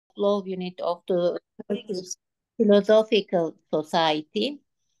law unit of the Turkish Philosophical Society.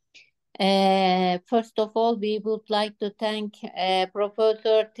 First of all, we would like to thank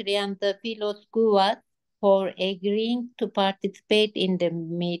Professor Triantafyllos Gkouvas for agreeing to participate in the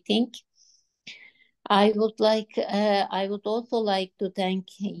meeting. I would also like to thank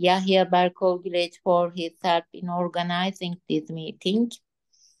Yahya Berkol Gülgeç for his help in organizing this meeting.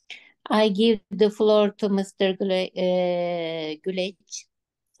 I give the floor to Mr. Gülgeç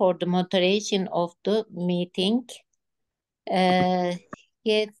for the moderation of the meeting.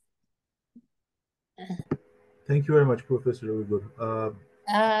 Yes. Thank you very much, Professor Uygur.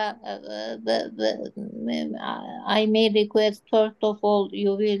 I may request, first of all,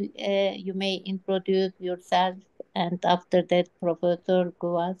 you may introduce yourself, and after that, Professor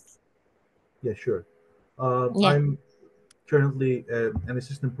Gkouvas. Yeah, sure. Yeah. I'm currently an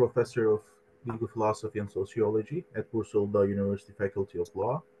assistant professor of legal philosophy and sociology at Bursa University Faculty of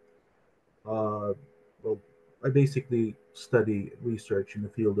Law. Well, I basically study research in the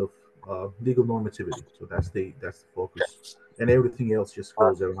field of legal normativity, so that's the focus, and everything else just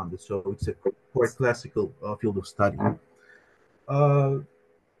goes around it. So it's a quite classical field of study. Well,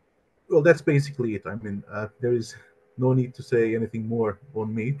 that's basically it. I mean, there is no need to say anything more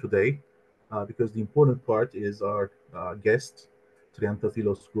on me today, because the important part is our guest,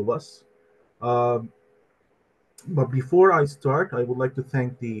 Triantafyllos Gkouvas. Um, but before I start, I would like to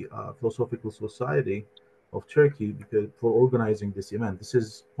thank the Philosophical Society of Turkey for organizing this event. This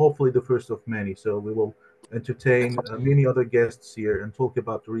is hopefully the first of many, so we will entertain many other guests here and talk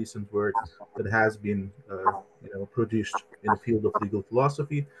about the recent work that has been produced in the field of legal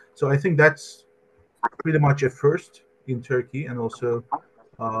philosophy. So I think that's pretty much a first in Turkey, and also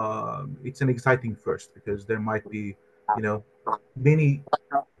it's an exciting first because there might be many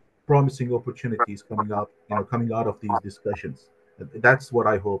promising opportunities coming out of these discussions. That's what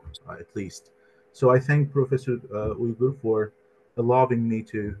I hope, at least. So I thank Professor Uygur for allowing me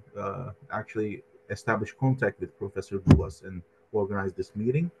to actually establish contact with Professor Gkouvas and organize this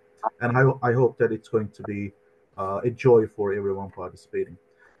meeting. And I hope that it's going to be a joy for everyone participating.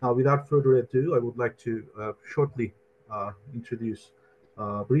 Now, without further ado, I would like to shortly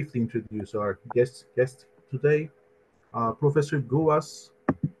briefly introduce our guest today. Professor Gkouvas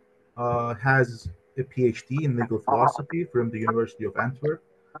has a PhD in legal philosophy from the University of Antwerp.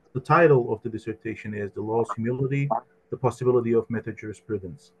 The title of the dissertation is The Law's Humility, the Possibility of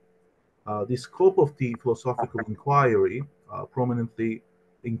Meta-Jurisprudence. The scope of the philosophical inquiry prominently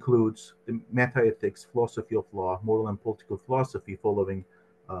includes the meta-ethics, philosophy of law, moral and political philosophy following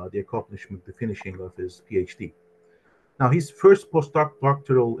the finishing of his PhD. Now, his first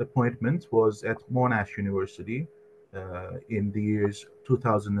postdoctoral appointment was at Monash University in the years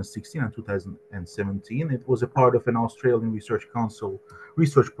 2016 and 2017. It was a part of an Australian Research Council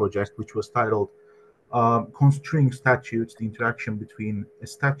research project, which was titled Construing Statutes, the Interaction Between a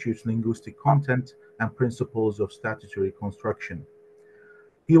Statute's Linguistic Content and Principles of Statutory Construction.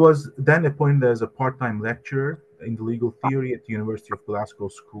 He was then appointed as a part-time lecturer in the legal theory at the University of Glasgow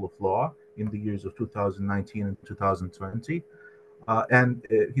School of Law in the years of 2019 and 2020. And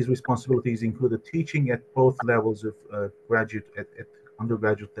his responsibilities included teaching at both levels of at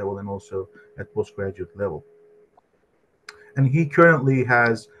undergraduate level and also at postgraduate level. And he currently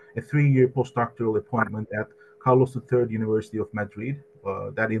has a 3-year postdoctoral appointment at Carlos III University of Madrid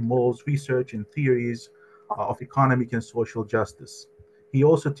that involves research in theories of economic and social justice. He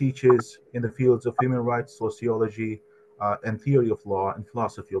also teaches in the fields of human rights, sociology, and theory of law and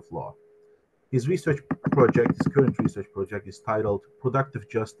philosophy of law. His current research project is titled Productive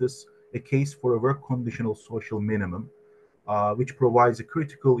Justice, a Case for a Work Conditional Social Minimum, which provides a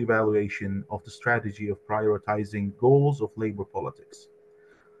critical evaluation of the strategy of prioritizing goals of labor politics.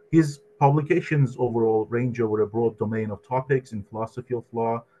 His publications overall range over a broad domain of topics in philosophy of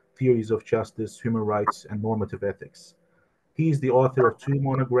law, theories of justice, human rights, and normative ethics. He is the author of 2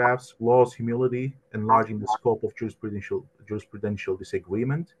 monographs, Law's Humility, Enlarging the Scope of Jurisprudential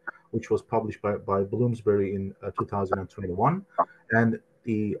Disagreement, which was published by Bloomsbury in 2021, and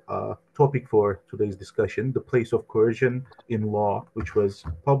the topic for today's discussion, The Place of Coercion in Law, which was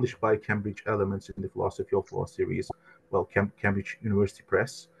published by Cambridge Elements in the Philosophy of Law series, Cambridge University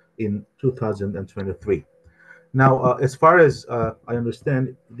Press, in 2023. Now, as far as I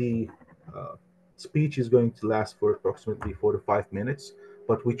understand, the speech is going to last for approximately 4 to 5 minutes,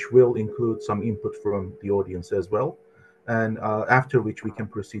 but which will include some input from the audience as well. And after which we can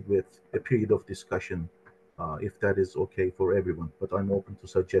proceed with a period of discussion, if that is okay for everyone. But I'm open to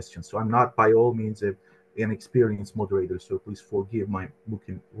suggestions. So I'm not by all means an experienced moderator, so please forgive my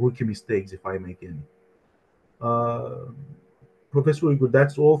rookie mistakes if I make any. Professor Uygur,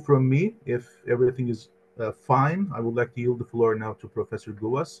 that's all from me. If everything is fine, I would like to yield the floor now to Professor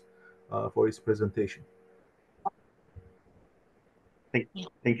Gkouvas for his presentation.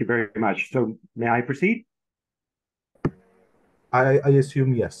 Thank you very much. So may I proceed? I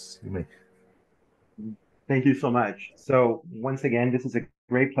assume yes, you may. Thank you so much. So once again, this is a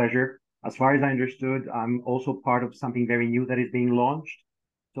great pleasure. As far as I understood, I'm also part of something very new that is being launched.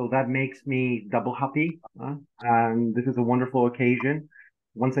 So that makes me double happy. This is a wonderful occasion.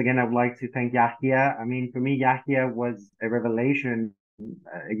 Once again, I would like to thank Yahya. I mean, for me, Yahya was a revelation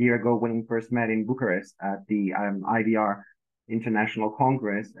a year ago when we first met in Bucharest at the IVR International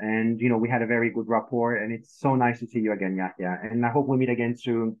Congress. And, you know, we had a very good rapport, and it's so nice to see you again, Yahya. And I hope we meet again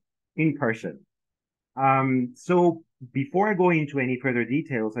soon in person. So before I go into any further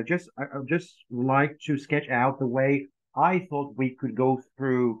details, I just like to sketch out the way I thought we could go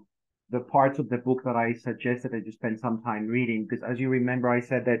through the parts of the book that I suggested that you spend some time reading. Because as you remember, I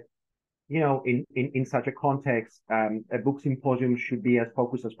said that, you know, in such a context, a book symposium should be as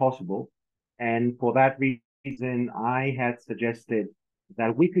focused as possible. And for that reason, I had suggested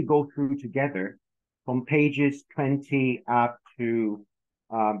that we could go through together from pages 20 up to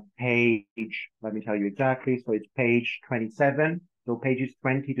page, let me tell you exactly. So it's page 27. So pages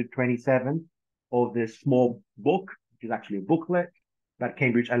 20 to 27 of this small book, which is actually a booklet that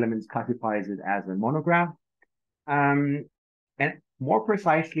Cambridge Elements classifies it as a monograph. And more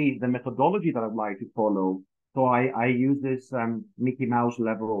precisely, the methodology that I'd like to follow. So I use this Mickey Mouse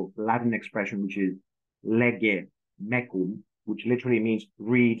level Latin expression, which is lege mecum, which literally means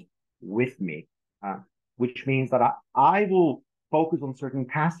read with me, which means that I will focus on certain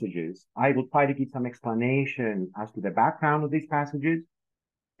passages. I will try to give some explanation as to the background of these passages.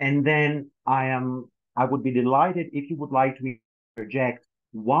 And then I would be delighted if you would like to interject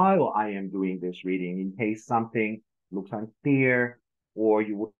while I am doing this reading in case something looks unclear or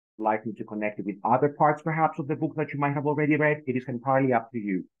you would like me to connect it with other parts perhaps of the book that you might have already read. It is entirely up to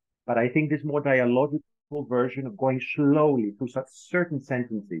you. But I think this more dialogical version of going slowly through such certain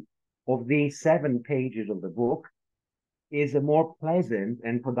sentences of these 7 pages of the book is a more pleasant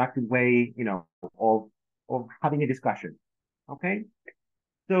and productive way, you know, of having a discussion. Okay?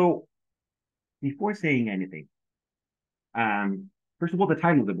 So before saying anything, first of all, the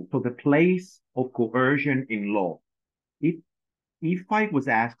title of the book. So the place of coercion in law. If I was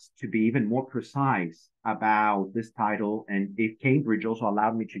asked to be even more precise about this title, and if Cambridge also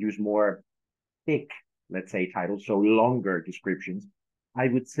allowed me to use more thick, let's say, titles, so longer descriptions, I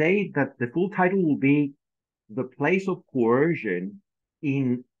would say that the full title will be The Place of Coercion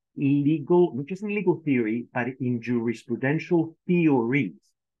in Legal, not just in legal theory, but in jurisprudential theories.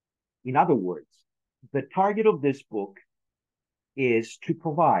 In other words, the target of this book is to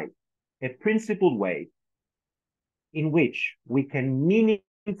provide a principled way in which we can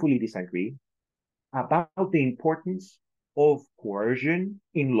meaningfully disagree about the importance of coercion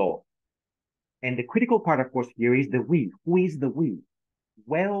in law. And the critical part, of course, here is the we. Who is the we?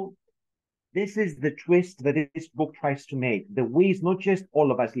 Well, this is the twist that this book tries to make. The we is not just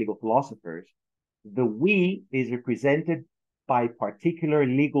all of us legal philosophers. The we is represented by particular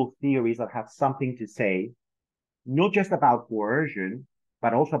legal theories that have something to say, not just about coercion,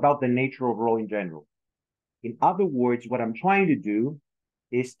 but also about the nature of law in general. In other words, what I'm trying to do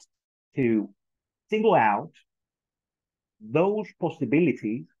is to single out those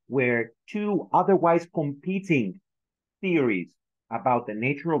possibilities where 2 otherwise competing theories about the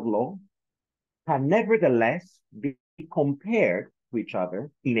nature of law can nevertheless be compared to each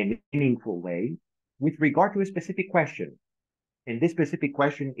other in a meaningful way with regard to a specific question. And this specific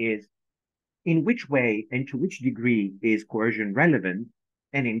question is, in which way and to which degree is coercion relevant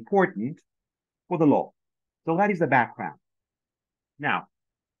and important for the law? So that is the background. Now,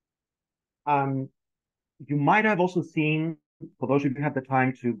 you might have also seen, for those of you who have the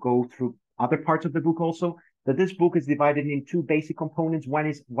time to go through other parts of the book also, that this book is divided in 2 basic components. One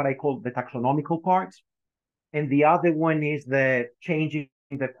is what I call the taxonomical part, and the other one is the changing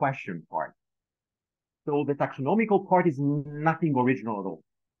the question part. So the taxonomical part is nothing original at all.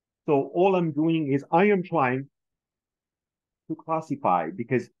 So all I'm doing is I am trying to classify,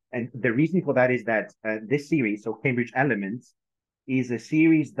 because, and the reason for that is that this series, so Cambridge Elements, is a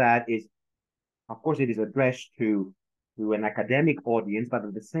series that is, of course, it is addressed to an academic audience, but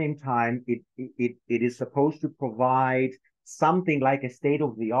at the same time, it is supposed to provide something like a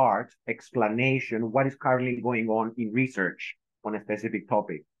state-of-the-art explanation what is currently going on in research on a specific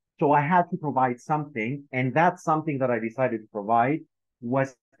topic. So I had to provide something, and that something that I decided to provide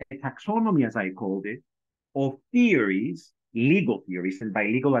was a taxonomy, as I called it, of theories, legal theories, and by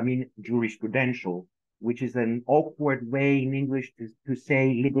legal I mean jurisprudential which is an awkward way in English to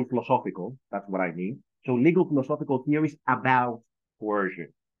say legal philosophical. That's what I mean. So legal philosophical theories about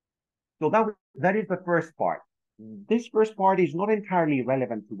coercion. So that is the first part. This first part is not entirely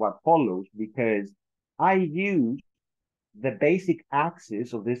relevant to what follows because I use the basic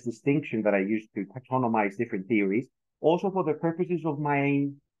axis of this distinction that I use to taxonomize different theories, also for the purposes of my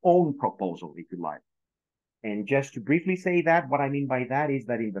own proposal, if you like. And just to briefly say that, what I mean by that is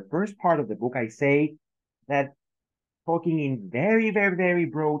that in the first part of the book, I say that talking in very, very, very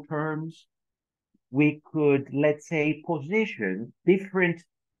broad terms, we could, let's say, position different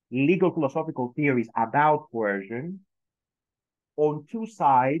legal philosophical theories about coercion on two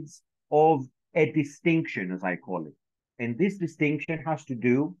sides of a distinction, as I call it. And this distinction has to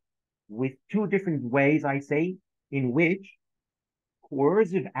do with two different ways, I say, in which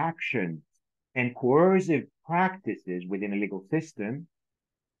coercive actions and coercive practices within a legal system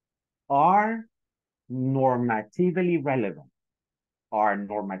are normatively relevant, are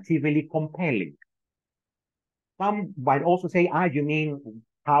normatively compelling. Some might also say, you mean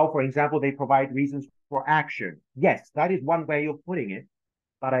how, for example, they provide reasons for action. Yes, that is one way of putting it,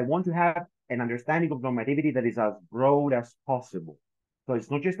 but I want to have an understanding of normativity that is as broad as possible. So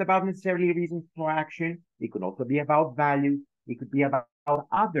it's not just about necessarily reasons for action. It could also be about value. It could be about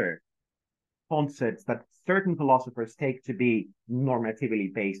other concepts that certain philosophers take to be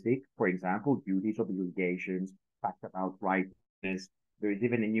normatively basic. For example, duties, obligations, facts about rightness. There is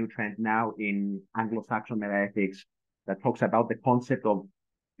even a new trend now in Anglo-Saxon metaethics that talks about the concept of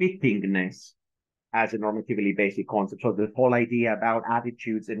fittingness as a normatively basic concept. So the whole idea about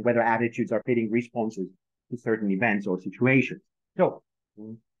attitudes and whether attitudes are fitting responses to certain events or situations. So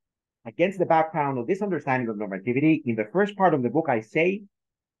against the background of this understanding of normativity, in the first part of the book, I say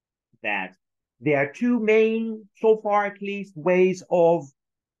that there are two main, so far at least, ways of,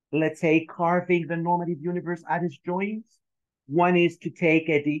 let's say, carving the normative universe at its joints. One is to take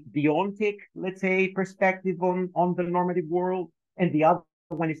a deontic, let's say, perspective on the normative world, and the other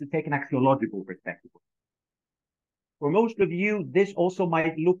one is to take an axiological perspective. For most of you, this also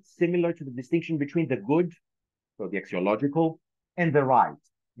might look similar to the distinction between the good, so the axiological, and the right,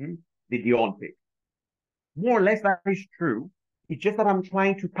 the deontic. More or less that is true. It's just that I'm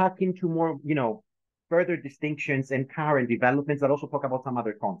trying to pack into more, further distinctions and current developments that also talk about some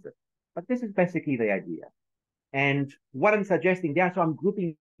other concepts. But this is basically the idea. And what I'm suggesting there, so I'm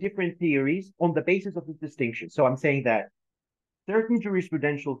grouping different theories on the basis of this distinction. So I'm saying that certain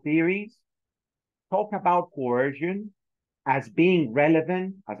jurisprudential theories talk about coercion as being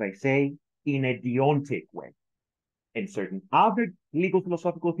relevant, as I say, in a deontic way. And certain other legal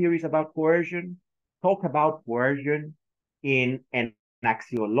philosophical theories about coercion talk about coercion in an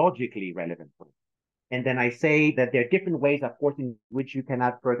axiologically relevant way. And then I say that there are different ways, of course, in which you can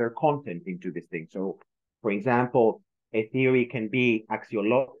add further content into this thing. So, for example, a theory can be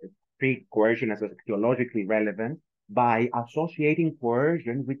treat coercion as axiologically relevant by associating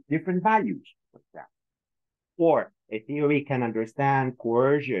coercion with different values, for example. Or a theory can understand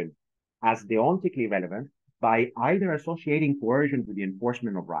coercion as deontically relevant by either associating coercion with the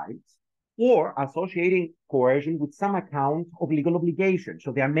enforcement of rights or associating coercion with some account of legal obligation.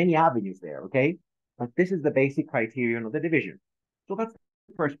 So there are many avenues there, okay? But this is the basic criterion of the division. So that's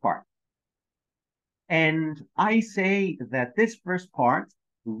the first part. And I say that this first part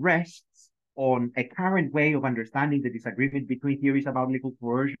rests on a current way of understanding the disagreement between theories about legal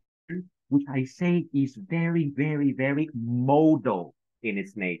coercion, which I say is very, very, very modal in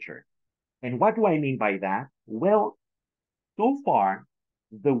its nature. And what do I mean by that? Well, so far,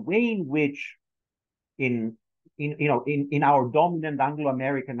 the way in which in our dominant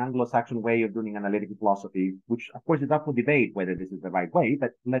Anglo-American, Anglo-Saxon way of doing analytical philosophy, which of course is up for debate whether this is the right way,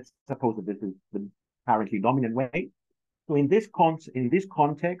 but let's suppose that this is the currently dominant way. So in this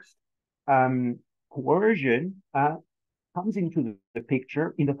context, coercion comes into the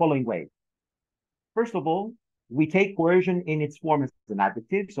picture in the following way. First of all, we take coercion in its form as an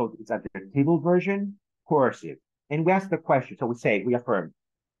adjective, so it's adjectival version, coercive. And we ask the question, so we affirm,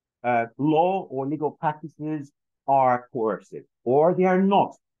 law or legal practices are coercive, or they are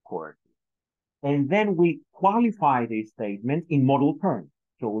not coercive. And then we qualify this statement in modal terms.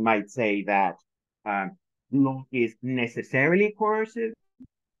 So we might say that law is necessarily coercive,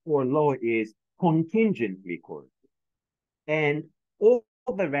 or law is contingently coercive. And all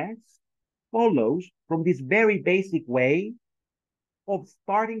the rest follows from this very basic way of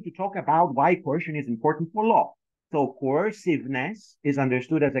starting to talk about why coercion is important for law. So coerciveness is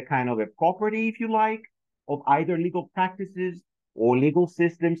understood as a kind of a property, if you like, of either legal practices or legal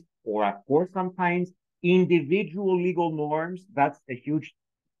systems, or of course, sometimes individual legal norms. That's a huge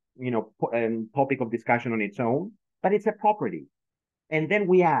topic of discussion on its own, but it's a property. And then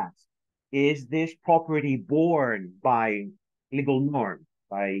we ask, is this property born by legal norms,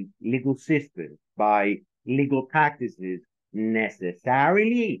 by legal systems, by legal practices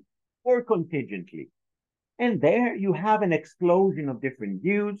necessarily or contingently? And there you have an explosion of different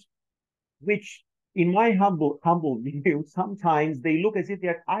views, which in my humble view, sometimes they look as if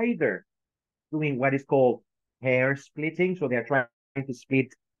they're either doing what is called hair splitting, so they're trying to split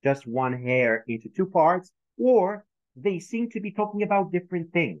just one hair into two parts, or they seem to be talking about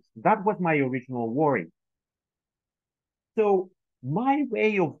different things. That was my original worry. So my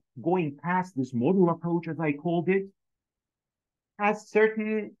way of going past this model approach, as I called it, has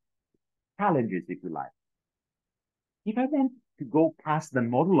certain challenges, if you like. If I want to go past the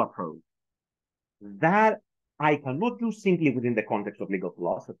model approach, that I cannot do simply within the context of legal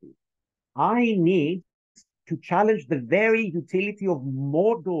philosophy. I need to challenge the very utility of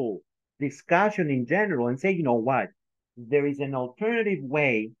model discussion in general and say, you know what, there is an alternative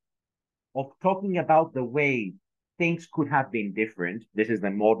way of talking about the way things could have been different. This is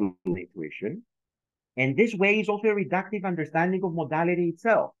the model intuition. And this way is also a reductive understanding of modality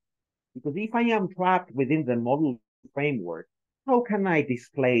itself. Because if I am trapped within the model framework, how can I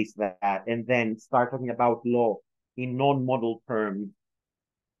displace that and then start talking about law in non-model terms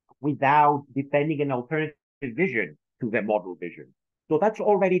without defending an alternative vision to the model vision? So that's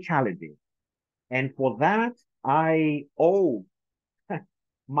already challenging. And for that, I owe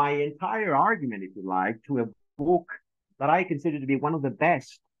my entire argument, if you like, to a book that I consider to be one of the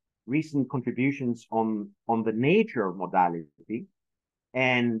best recent contributions on the nature of modality.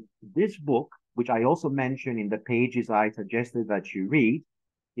 And this book, which I also mention in the pages I suggested that you read,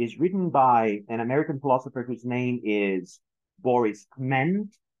 is written by an American philosopher whose name is Boris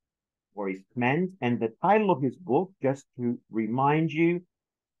Kment. And the title of his book, just to remind you,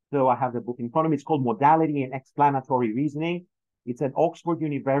 so I have the book in front of me, it's called Modality and Explanatory Reasoning. It's an Oxford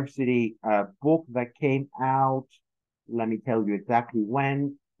University book that came out, let me tell you exactly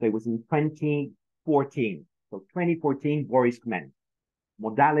when. So it was in 2014. So 2014, Boris Kment,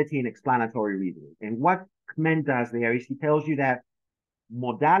 Modality and Explanatory Reasoning. And what Kment does there is he tells you that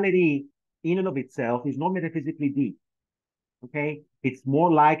modality in and of itself is not metaphysically deep. Okay? It's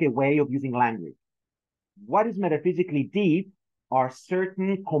more like a way of using language. What is metaphysically deep are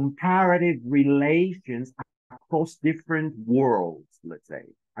certain comparative relations across different worlds, let's say.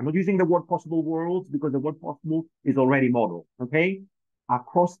 I'm not using the word possible worlds because the word possible is already modeled, okay?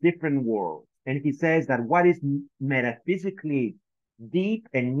 Across different worlds. And he says that what is metaphysically deep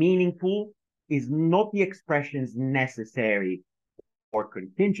and meaningful is not the expressions necessary or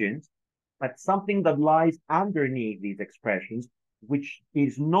contingent, but something that lies underneath these expressions, which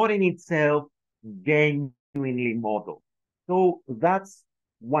is not in itself genuinely modeled. So that's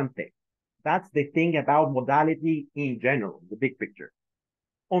one thing. That's the thing about modality in general, the big picture.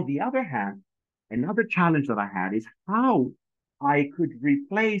 On the other hand, another challenge that I had is how I could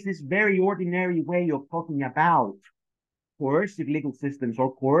replace this very ordinary way of talking about coercive legal systems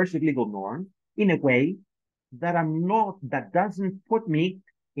or coercive legal norms in a way that doesn't put me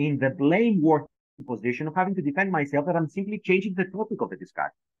in the blameworthy position of having to defend myself, that I'm simply changing the topic of the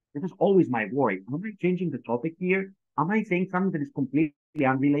discussion. This is always my worry. Am I changing the topic here? Am I saying something that is completely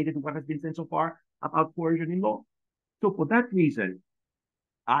unrelated to what has been said so far about coercion in law? So for that reason,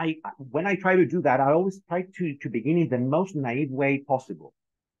 when I try to do that, I always try to begin in the most naive way possible.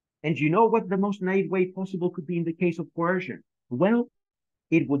 And you know what the most naive way possible could be in the case of coercion? Well,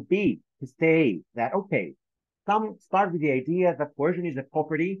 it would be to say that, okay, some start with the idea that coercion is a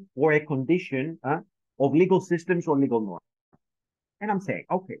property or a condition of legal systems or legal norms. And I'm saying,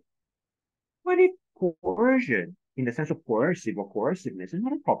 okay, what if coercion, in the sense of coercive or coerciveness, is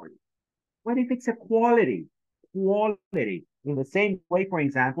not a property? What if it's a quality? Quality, in the same way, for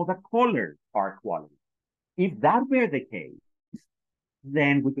example, that colors are quality. If that were the case,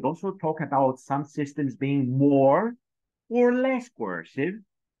 then we could also talk about some systems being more or less coercive,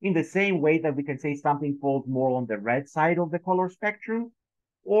 in the same way that we can say something falls more on the red side of the color spectrum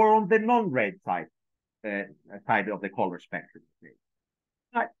or on the non-red side of the color spectrum.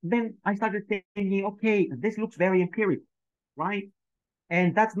 Then I started thinking, okay, this looks very empirical, right?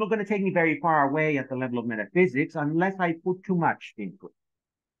 And that's not going to take me very far away at the level of metaphysics unless I put too much into it.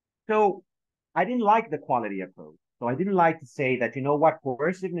 So I didn't like the quality approach. So I didn't like to say that, you know what,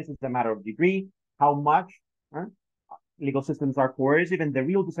 coerciveness is a matter of degree, how much legal systems are coercive, and the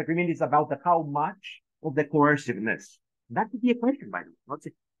real disagreement is about the how much of the coerciveness. That could be a question, by the way.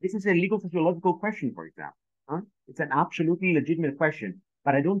 This is a legal sociological question, for example. It's an absolutely legitimate question,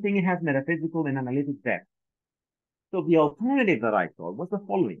 but I don't think it has metaphysical and analytic depth. So the alternative that I thought was the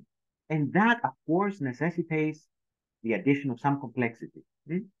following. And that, of course, necessitates the addition of some complexity.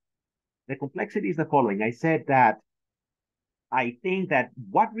 The complexity is the following. I said that I think that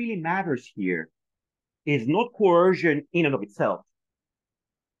what really matters here is not coercion in and of itself.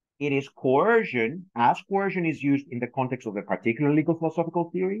 It is coercion, as coercion is used in the context of a particular legal philosophical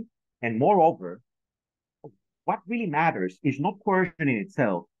theory. And moreover, what really matters is not coercion in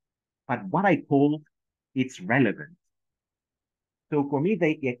itself, but what I call its relevance. So for me,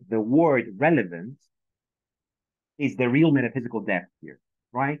 the word relevance is the real metaphysical depth here,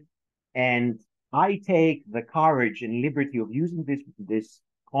 right? And I take the courage and liberty of using this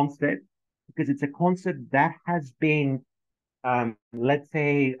concept because it's a concept that has been, let's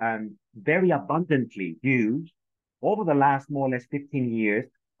say, very abundantly used over the last more or less 15 years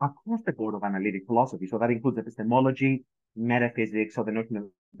across the board of analytic philosophy. So that includes epistemology, metaphysics, so the notion of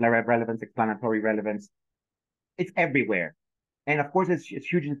relevance, explanatory relevance. It's everywhere. And of course, it's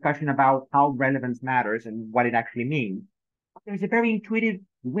huge discussion about how relevance matters and what it actually means. But there's a very intuitive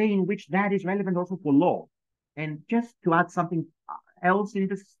way in which that is relevant also for law. And just to add something else in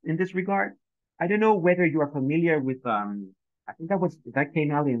this regard, I don't know whether you are familiar with I think that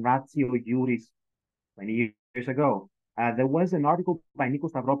came out in Ratio Juris 20 years ago. There was an article by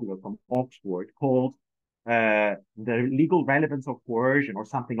Nikos Stavropoulos from Oxford called the legal relevance of coercion or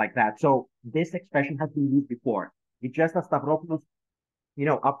something like that. So this expression has been used before. It just as Stavropoulos,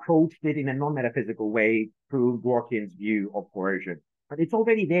 approached it in a non-metaphysical way through Dworkin's view of coercion. But it's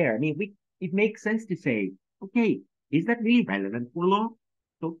already there. I mean, it makes sense to say, okay, is that really relevant for law?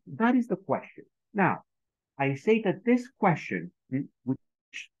 So that is the question. Now, I say that this question, which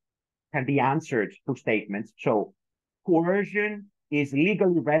can be answered through statements. So coercion is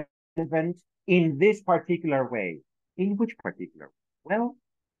legally relevant in this particular way. In which particular way? Well,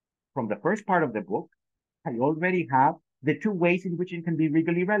 from the first part of the book, I already have the two ways in which it can be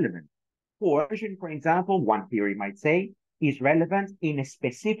legally relevant. Coercion, for example, one theory might say, is relevant in a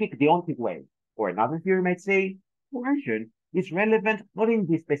specific deontic way. Or another theory might say, coercion is relevant not in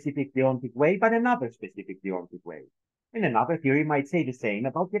this specific deontic way, but another specific deontic way. And another theory might say the same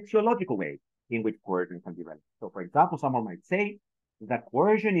about the axiological way in which coercion can be relevant. So, for example, someone might say that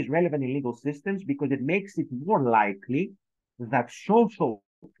coercion is relevant in legal systems because it makes it more likely that social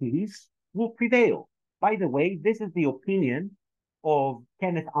peace will prevail. By the way, this is the opinion of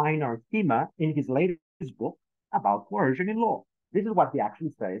Kenneth Einar Thema in his latest book about coercion in law. This is what he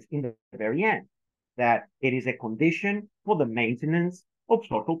actually says in the very end, that it is a condition for the maintenance of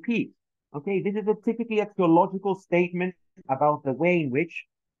social peace. Okay, this is a typically axiological statement about the way in which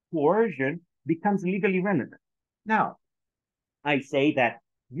coercion becomes legally relevant. Now, I say that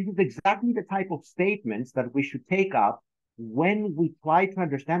this is exactly the type of statements that we should take up when we try to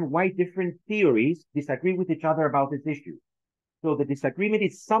understand why different theories disagree with each other about this issue. So the disagreement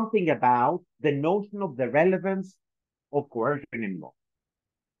is something about the notion of the relevance of coercion in law.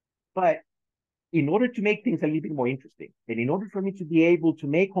 But in order to make things a little bit more interesting, and in order for me to be able to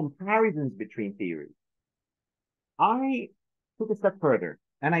make comparisons between theories, I took a step further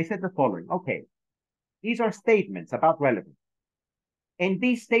and I said the following. Okay, these are statements about relevance. And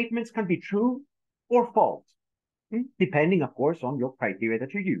these statements can be true or false, depending, of course, on your criteria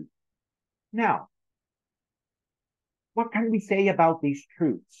that you use. Now, what can we say about these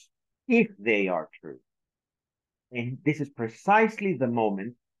truths, if they are true? And this is precisely the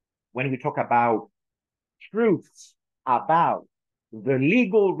moment when we talk about truths about the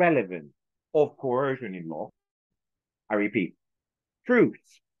legal relevance of coercion in law. I repeat,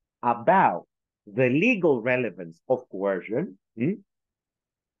 truths about the legal relevance of coercion.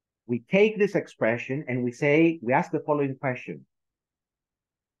 We take this expression and we ask the following question.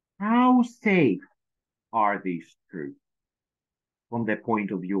 How safe are these truths from the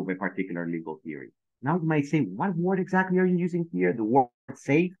point of view of a particular legal theory? Now you might say, what word exactly are you using here? The word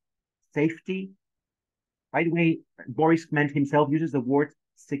safe, safety. By the way, Boris Kment himself uses the word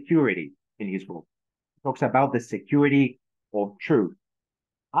security in his book. He talks about the security of truth.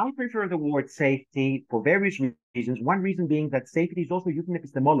 I prefer the word safety for various reasons. One reason being that safety is also used in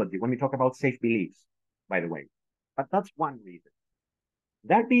epistemology when we talk about safe beliefs, by the way. But that's one reason.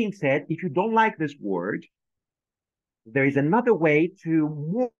 That being said, if you don't like this word, there is another way to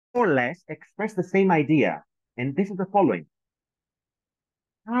more or less express the same idea. And this is the following.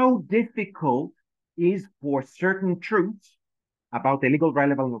 How difficult is for certain truths about the legal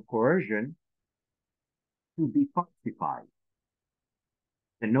relevance of coercion to be falsified?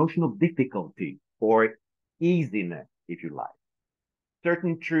 The notion of difficulty or easiness, if you like.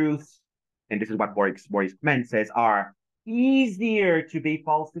 Certain truths, and this is what Boris Kment says, are easier to be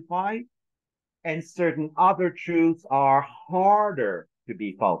falsified, and certain other truths are harder to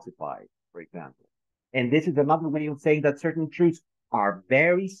be falsified, for example. And this is another way of saying that certain truths are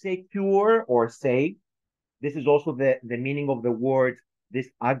very secure or safe. This is also the meaning of the word, this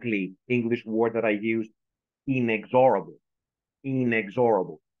ugly English word that I used, inexorable.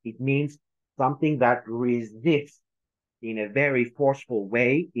 Inexorable. It means something that resists in a very forceful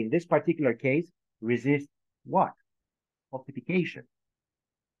way. In this particular case, resists what? Falsification.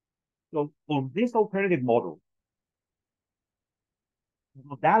 So on this alternative model,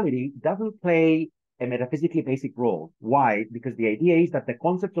 modality doesn't play a metaphysically basic role. Why? Because the idea is that the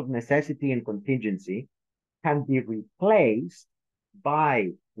concepts of necessity and contingency can be replaced by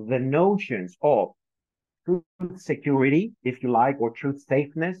the notions of truth security, if you like, or truth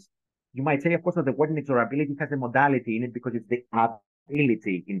safeness. You might say, of course, that the word inexorability has a modality in it because it's the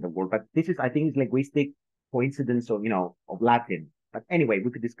ability in the word. But this is, I think, is linguistic coincidence of, of Latin. But anyway,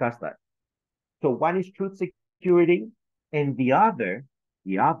 we could discuss that. So one is truth security, and the other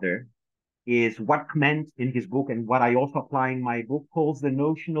is what Kment in his book, and what I also apply in my book, calls the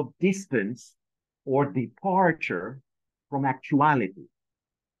notion of distance or departure from actuality.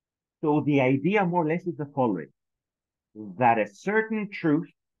 So the idea more or less is the following, that a certain truth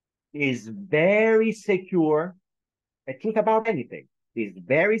is very secure, a truth about anything is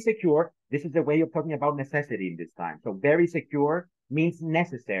very secure. This is a way of talking about necessity in this time. So very secure means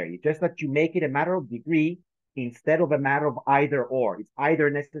necessary, just that you make it a matter of degree instead of a matter of either or. It's either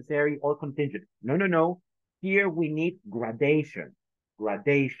necessary or contingent. No. Here we need gradation.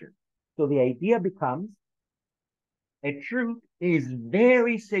 So the idea becomes a truth is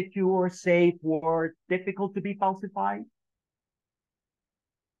very secure, safe, or difficult to be falsified.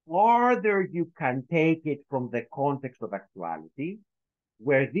 Farther you can take it from the context of actuality,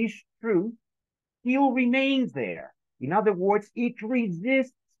 where this truth still remains there. In other words, it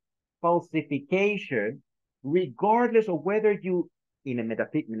resists falsification, regardless of whether you, in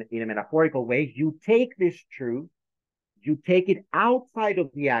a metaphorical way, you take this truth, you take it outside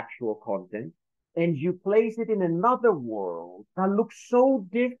of the actual content, and you place it in another world that looks so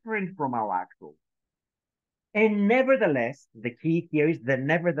different from our actual. And nevertheless, the key here is the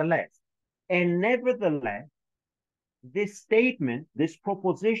nevertheless. And nevertheless, this statement, this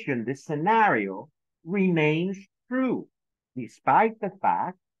proposition, this scenario remains true, despite the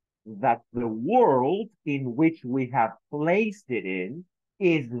fact that the world in which we have placed it in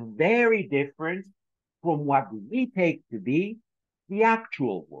is very different from what we take to be the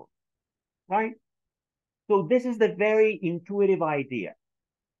actual world, right? So this is the very intuitive idea.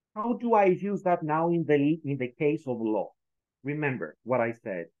 How do I use that now in the case of law? Remember what I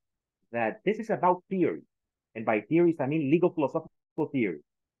said, that this is about theory. And by theories, I mean legal philosophical theory.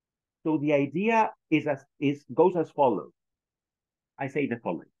 So the idea goes as follows. I say the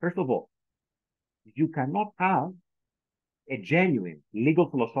following. First of all, you cannot have a genuine legal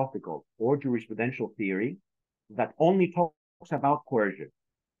philosophical or jurisprudential theory that only talks about coercion.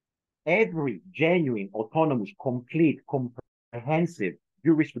 Every genuine, autonomous, complete, comprehensive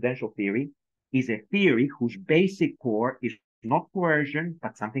jurisprudential theory is a theory whose basic core is not coercion,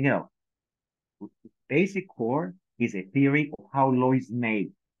 but something else. Whose basic core is a theory of how law is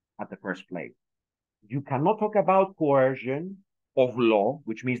made at the first place. You cannot talk about coercion of law,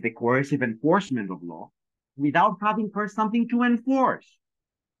 which means the coercive enforcement of law, without having first something to enforce.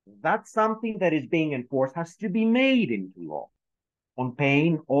 That something that is being enforced has to be made into law on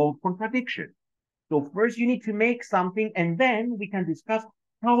pain of contradiction. So first you need to make something, and then we can discuss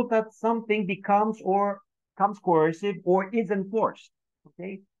how that something becomes coercive or is enforced.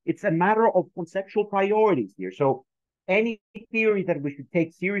 Okay, it's a matter of conceptual priorities here. So any theory that we should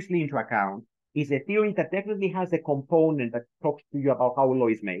take seriously into account is a theory that definitely has a component that talks to you about how law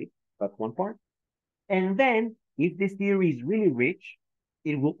is made. That's one part. And then, if this theory is really rich,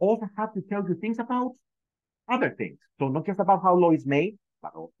 it will also have to tell you things about other things. So not just about how law is made,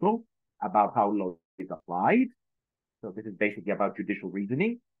 but also about how law is applied. So this is basically about judicial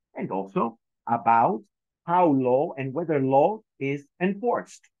reasoning, and also about how law and whether law is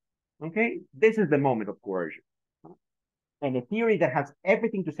enforced. Okay, this is the moment of coercion. And a theory that has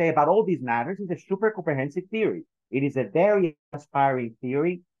everything to say about all these matters is a super comprehensive theory. It is a very aspiring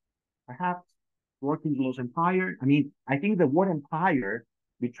theory, perhaps Dworkin's Law's Empire. I mean, I think the word empire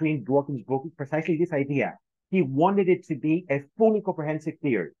between Dworkin's book is precisely this idea. He wanted it to be a fully comprehensive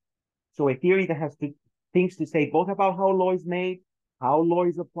theory. So a theory that has things to say both about how law is made, how law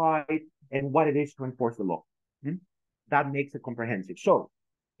is applied, and what it is to enforce the law. That makes it comprehensive. So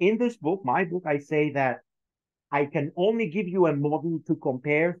in this book, my book, I say that I can only give you a model to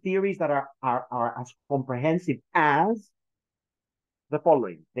compare theories that are as comprehensive as the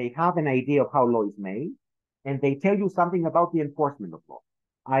following. They have an idea of how law is made. and they tell you something about the enforcement of law.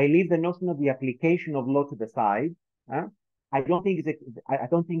 I leave the notion of the application of law to the side. I don't think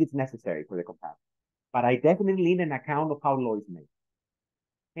it's necessary for the comparison, but I definitely need an account of how law is made.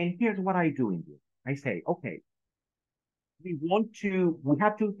 And here's what I do in this. I say, okay, we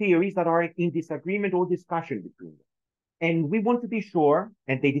have two theories that are in disagreement or discussion between them. And we want to be sure,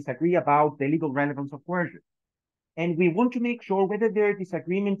 and they disagree about the legal relevance of coercion. And we want to make sure whether their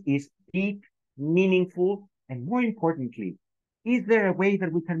disagreement is deep, meaningful, and more importantly, is there a way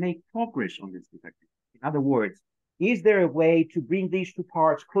that we can make progress on this disagreement? In other words, is there a way to bring these two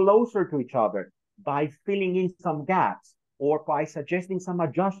parts closer to each other by filling in some gaps or by suggesting some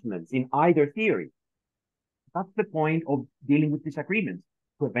adjustments in either theory? That's the point of dealing with disagreements,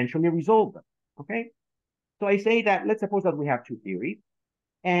 to eventually resolve them, okay? So I say that, let's suppose that we have two theories,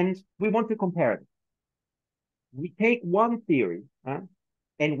 and we want to compare them. We take one theory,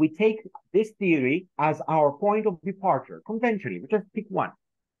 and we take this theory as our point of departure, conventionally. We just pick one,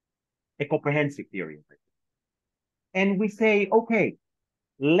 a comprehensive theory. And we say, okay,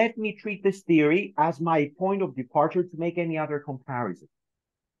 let me treat this theory as my point of departure to make any other comparison.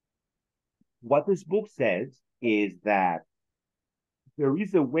 What this book says is that there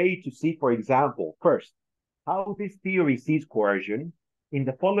is a way to see, for example, first, how this theory sees coercion in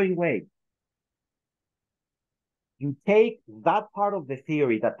the following way. You take that part of the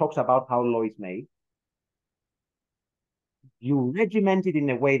theory that talks about how law is made, you regiment it in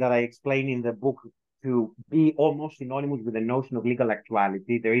a way that I explain in the book to be almost synonymous with the notion of legal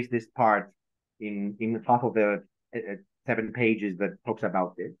actuality. There is this part in half of the 7 pages that talks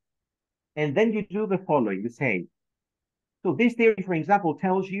about this. And then you do the following. You say, so this theory, for example,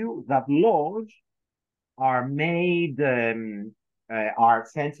 tells you that laws are made, are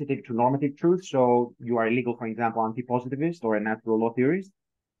sensitive to normative truth. So you are a legal, for example, anti-positivist or a natural law theorist.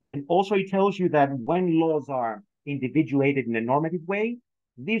 And also it tells you that when laws are individuated in a normative way,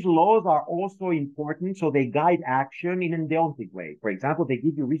 these laws are also important, so they guide action in a deontic way. For example, they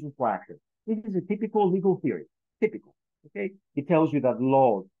give you reasons for action. This is a typical legal theory, typical, okay? It tells you that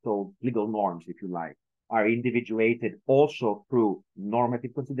laws, so legal norms, if you like, are individuated also through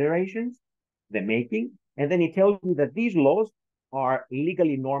normative considerations, the making, and then it tells you that these laws are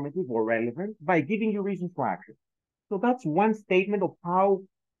legally normative or relevant by giving you reasons for action. So that's one statement of how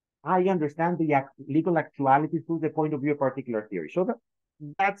I understand the legal actuality through the point of view of a particular theory. So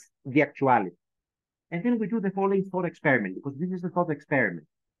that's the actuality. And then we do the following thought experiment, because this is a thought experiment.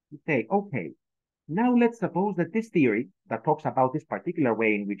 We say, okay, now let's suppose that this theory that talks about this particular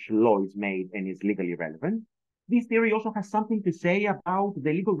way in which law is made and is legally relevant, this theory also has something to say about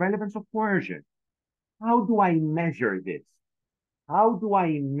the legal relevance of coercion. How do I measure this? How do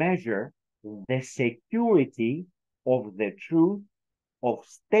I measure the security of the truth of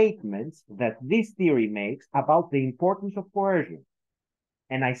statements that this theory makes about the importance of coercion?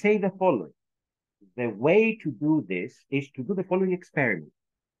 And I say the following. The way to do this is to do the following experiment.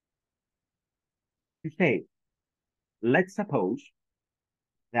 To say, let's suppose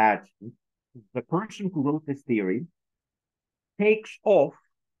that the person who wrote this theory takes off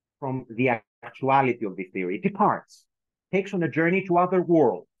from the actuality of this theory, departs, takes on a journey to other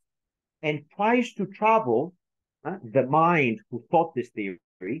worlds, and tries to travel, the mind who thought this theory,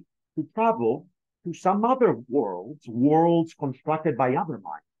 to travel to some other worlds constructed by other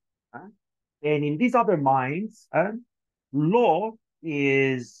minds. And in these other minds, law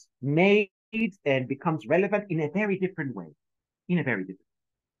is made and becomes relevant in a very different way,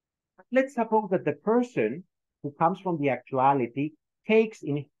 But let's suppose that the person who comes from the actuality takes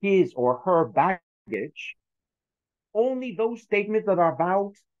in his or her baggage only those statements that are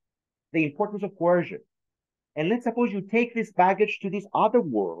about the importance of coercion. And let's suppose you take this baggage to these other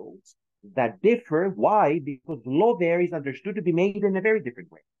worlds that differ. Why? Because law there is understood to be made in a very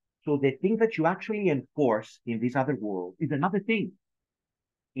different way. So the thing that you actually enforce in this other world is another thing.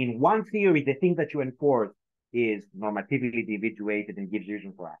 In one theory, the thing that you enforce is normatively individuated and gives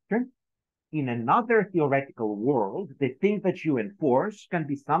reason for action. In another theoretical world, the thing that you enforce can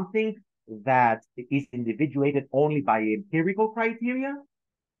be something that is individuated only by empirical criteria.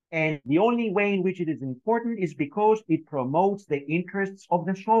 And the only way in which it is important is because it promotes the interests of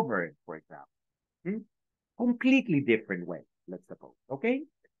the sovereign, for example. Completely different way, let's suppose, okay?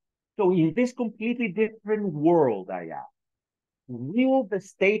 So in this completely different world, I ask, will the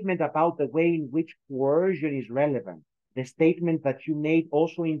statement about the way in which coercion is relevant, the statement that you made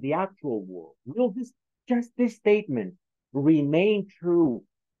also in the actual world, will this statement remain true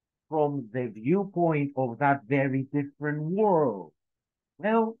from the viewpoint of that very different world?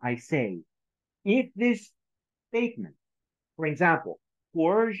 Well, I say, if this statement, for example,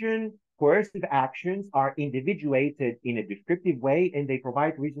 coercion coercive actions are individuated in a descriptive way and they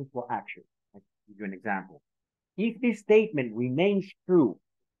provide reasons for action. I'll give you an example. If this statement remains true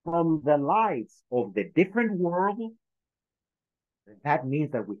from the lights of the different world, that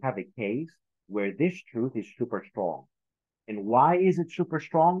means that we have a case where this truth is super strong. And why is it super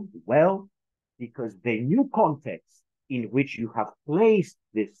strong? Well, because the new context in which you have placed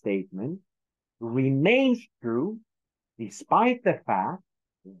this statement remains true despite the fact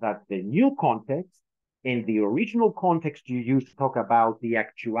that the new context and the original context you used to talk about the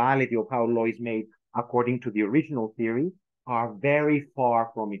actuality of how law is made according to the original theory are very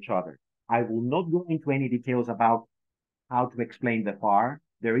far from each other. I will not go into any details about how to explain the far.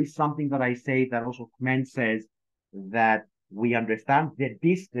 There is something that I say that also Clement says, that we understand the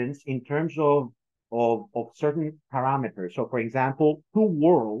distance in terms of certain parameters. So, for example,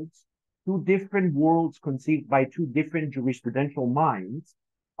 two different worlds conceived by two different jurisprudential minds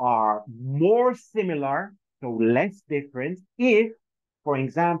are more similar, so less different, if, for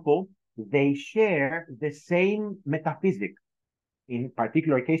example, they share the same metaphysics. In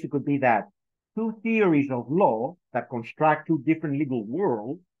particular case, it could be that two theories of law that construct two different legal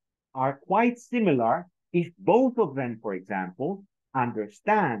worlds are quite similar if both of them, for example,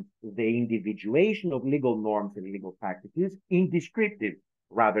 understand the individuation of legal norms and legal practices in descriptive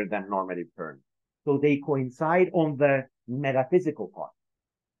rather than normative terms. So they coincide on the metaphysical part.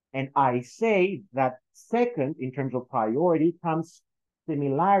 And I say that second, in terms of priority, comes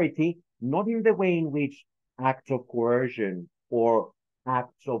similarity, not in the way in which acts of coercion or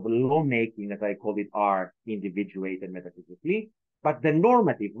acts of lawmaking, as I call it, are individuated metaphysically, but the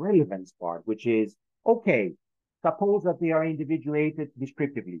normative relevance part, which is, okay, suppose that they are individuated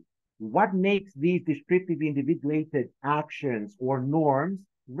descriptively. What makes these descriptive individuated actions or norms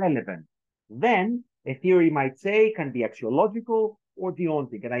relevant? Then a theory might say can be axiological or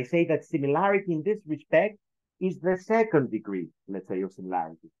deontic. And I say that similarity in this respect is the second degree, let's say, of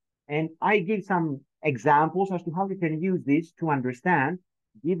similarity. And I give some examples as to how you can use this to understand,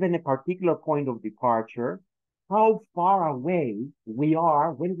 given a particular point of departure, how far away we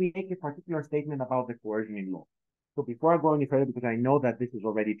are when we make a particular statement about the coercion in law. So before I go any further, because I know that this is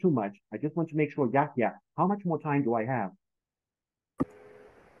already too much, I just want to make sure, Yahya, how much more time do I have?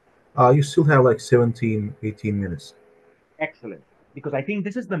 You still have like 17, 18 minutes. Excellent. Because I think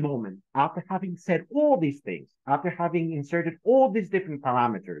this is the moment, after having said all these things, after having inserted all these different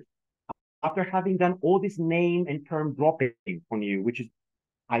parameters, after having done all this name and term dropping on you, which is,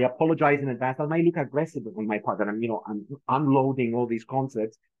 I apologize in advance, that might look aggressive on my part, that I'm unloading all these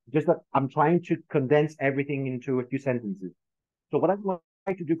concepts, just that I'm trying to condense everything into a few sentences. So what I'd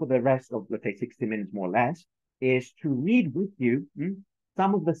like to do for the rest of, let's say, 60 minutes more or less, is to read with you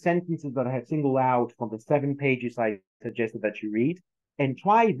some of the sentences that I have singled out from the 7 pages I suggested that you read, and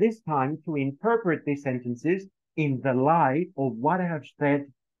try this time to interpret these sentences in the light of what I have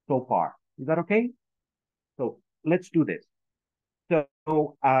said so far. Is that okay? So let's do this.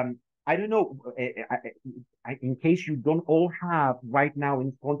 So I don't know, in case you don't all have right now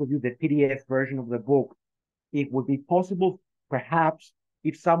in front of you the PDF version of the book, it would be possible, perhaps,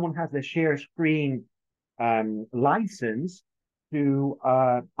 if someone has a share screen license, to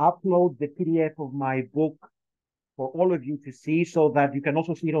upload the PDF of my book for all of you to see, so that you can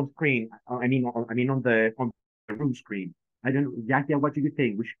also see it on screen. I mean on the room screen. I don't know, Yahya, what do you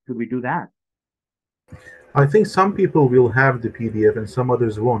think? Should we do that? I think some people will have the PDF and some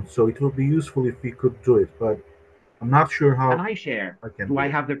others won't, so it will be useful if we could do it, but I'm not sure how. Can I share? Do I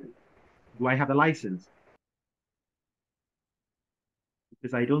have the license?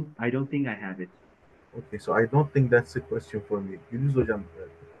 Because I don't think I have it. Okay, so I don't think that's a question for me. Yunus hocam,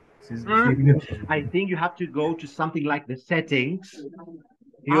 I think you have to go to something like the settings.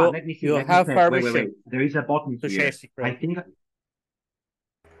 Let me see. You have permission. Wait. There is a button to here. share screen.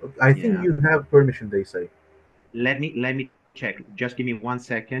 I think you have permission, they say. Let me check. Just give me 1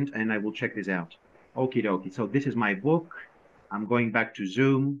 second and I will check this out. Okie dokie. So this is my book. I'm going back to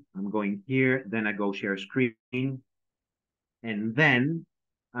Zoom. I'm going here. Then I go share screen. And then,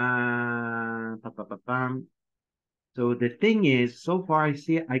 so the thing is, so far I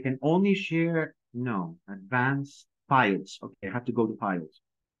see I can only share, advanced files. Okay, I have to go to files.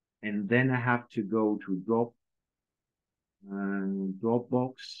 And then I have to go to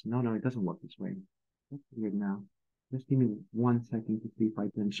Dropbox. No, it doesn't work this way. Let's do it now. Just give me 1 second to see if I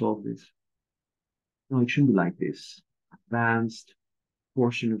can solve this. No, it shouldn't be like this. Advanced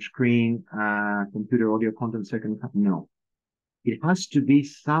portion of screen, computer audio content second. No, it has to be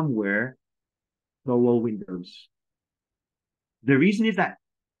somewhere below all windows. The reason is that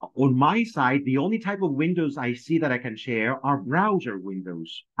On my side, the only type of windows I see that I can share are browser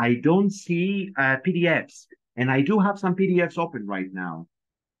windows. I don't see PDFs, and I do have some PDFs open right now.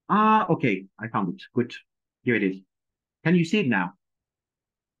 Okay, I found it. Good. Here it is. Can you see it now?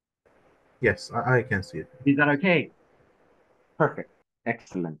 Yes, I can see it. Is that okay? Perfect.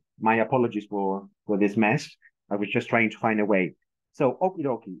 Excellent. My apologies for this mess. I was just trying to find a way. So, okie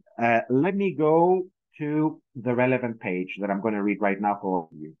dokie. Let me go to the relevant page that I'm going to read right now for all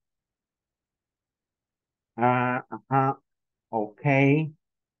of you. Okay.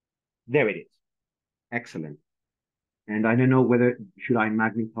 There it is. Excellent. And I don't know whether, should I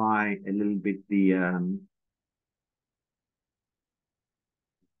magnify a little bit the,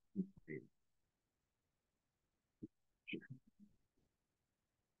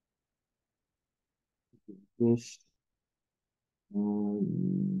 this,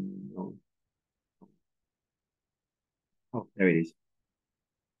 no. Oh, there it is.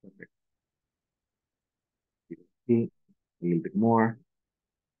 Perfect. A little bit more.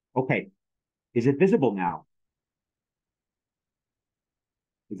 Okay. Is it visible now?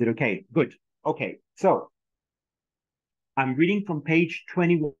 Is it okay? Good. Okay. So I'm reading from page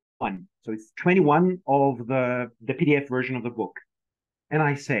 21. So it's 21 of the PDF version of the book. And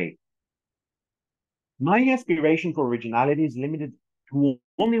I say, my aspiration for originality is limited to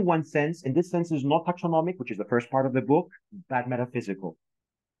only one sense, and this sense is not taxonomic, which is the first part of the book, but metaphysical.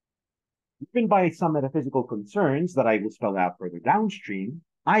 Driven by some metaphysical concerns that I will spell out further downstream,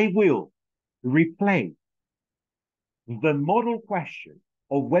 I will replay the model question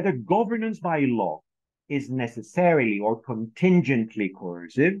of whether governance by law is necessarily or contingently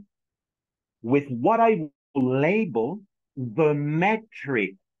coercive with what I will label the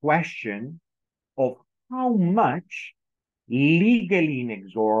metric question of how much legally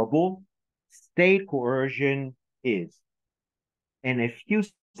inexorable state coercion is. And a few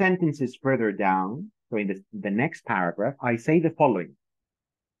sentences further down, so in the next paragraph, I say the following.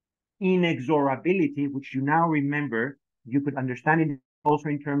 Inexorability, which you now remember, you could understand it also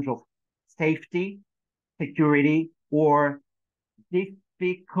in terms of safety, security, or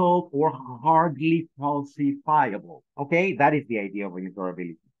difficult or hardly falsifiable. Okay, that is the idea of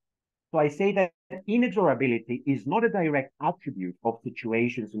inexorability. So I say that inexorability is not a direct attribute of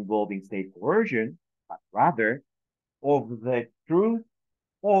situations involving state coercion, but rather of the truth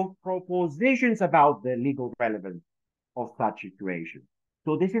of propositions about the legal relevance of such situations.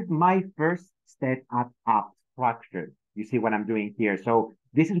 So this is my first step at abstraction. You see what I'm doing here. So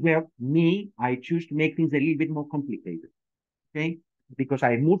this is where I choose to make things a little bit more complicated. Okay? Because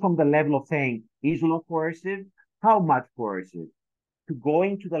I move from the level of saying, is law coercive? How much coercive? To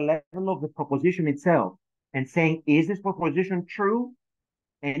going to the level of the proposition itself and saying, is this proposition true?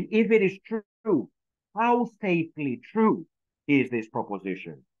 And if it is true, how safely true is this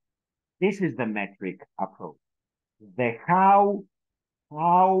proposition? This is the metric approach. The how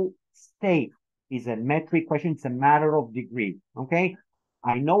safe is a metric question. It's a matter of degree. Okay.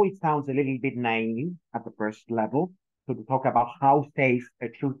 I know it sounds a little bit naive at the first level to talk about how safe a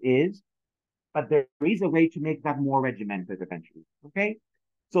truth is, but there is a way to make that more regimented eventually. Okay.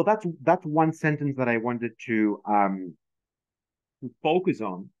 So that's one sentence that I wanted to focus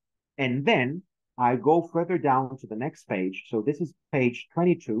on. And then I go further down to the next page. So this is page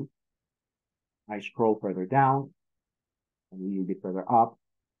 22. I scroll further down, a little bit further up.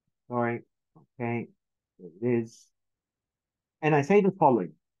 Sorry. Okay. There it is. And I say the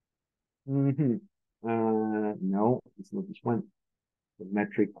following. No, it's not this one. The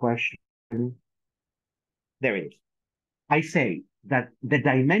metric question. There it is. I say that the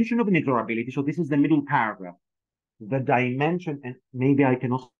dimension of inexorability, so this is the middle paragraph, the dimension, and maybe I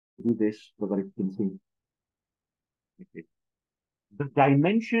can also do this so that you can see. Okay. The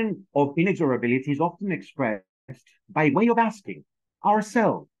dimension of inexorability is often expressed by way of asking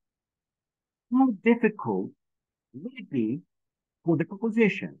ourselves, how difficult would it be for the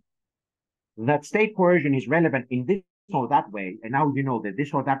proposition that state coercion is relevant in this or that way? And now you know that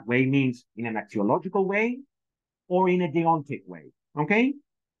this or that way means in an axiological way or in a deontic way. Okay?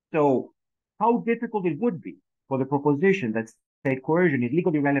 So how difficult it would be for the proposition that state coercion is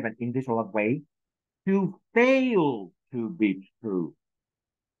legally relevant in this or that way to fail to be true.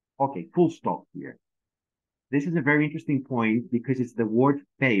 Okay, full stop here. This is a very interesting point because it's the word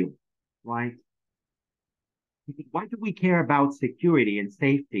fail, right? Why do we care about security and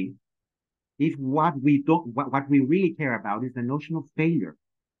safety if what we really care about is the notion of failure?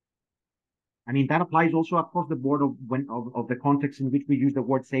 I mean, that applies also across the board of the context in which we use the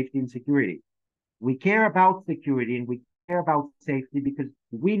word safety and security. We care about security and we care about safety because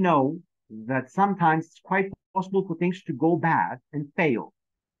we know that sometimes it's quite possible for things to go bad and fail.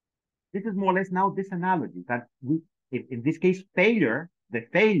 This is more or less now this analogy that in this case, the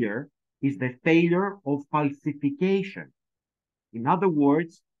failure is the failure of falsification. In other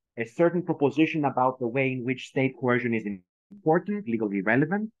words, a certain proposition about the way in which state coercion is important, legally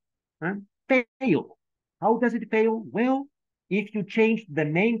relevant, fail. How does it fail? Well, if you change the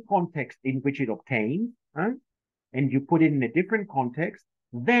main context in which it obtained, and you put it in a different context,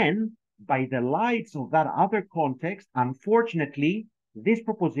 then by the lights of that other context, unfortunately, this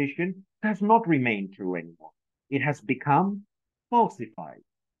proposition does not remain true anymore. It has become falsified.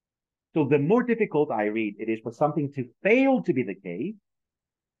 So the more difficult I read it is for something to fail to be the case,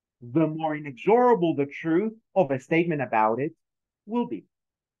 the more inexorable the truth of a statement about it will be.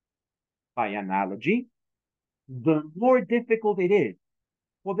 By analogy, the more difficult it is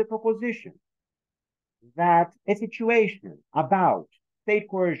for the proposition that a situation about state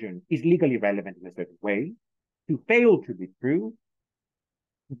coercion is legally relevant in a certain way to fail to be true,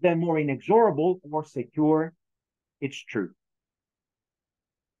 the more inexorable or secure its truth.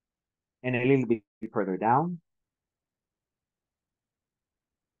 And a little bit further down,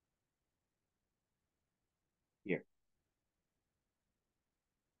 here,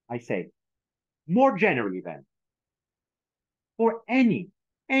 I say, more generally then, for any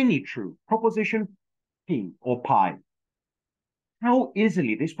true proposition P or pi, how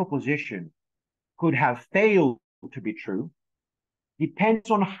easily this proposition could have failed to be true depends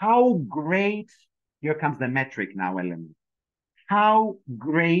on how great, here comes the metric now element, how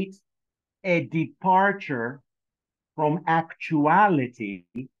great a departure from actuality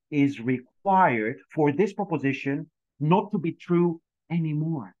is required for this proposition not to be true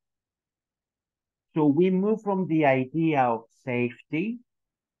anymore. So we move from the idea of safety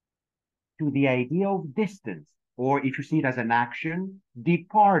to the idea of distance, or if you see it as an action,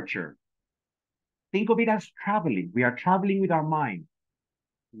 departure. Think of it as traveling. We are traveling with our mind.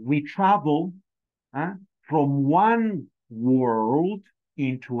 We travel from one world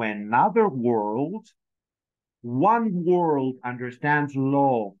into another world. One world understands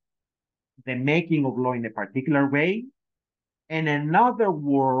law, the making of law in a particular way, and another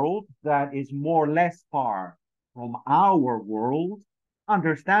world that is more or less far from our world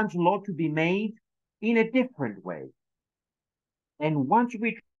understands law to be made in a different way. And once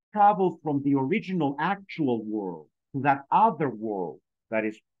we travel from the original actual world to that other world that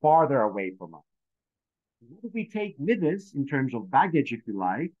is farther away from us, what we take with us in terms of baggage, if you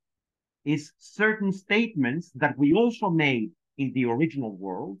like, is certain statements that we also made in the original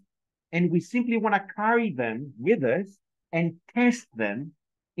world, and we simply want to carry them with us and test them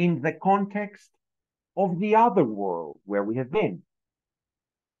in the context of the other world where we have been.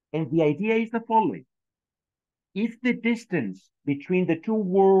 And the idea is the following. If the distance between the two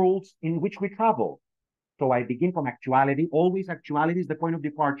worlds in which we travel, so I begin from actuality, always actuality is the point of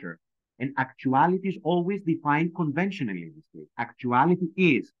departure, and actuality is always defined conventionally in this case. Actuality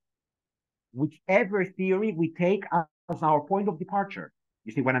is whichever theory we take as our point of departure.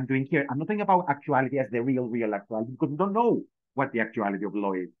 You see what I'm doing here? I'm not talking about actuality as the real actuality, because we don't know what the actuality of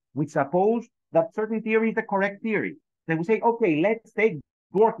law is. We suppose that certain theory is the correct theory. Then we say, okay, let's take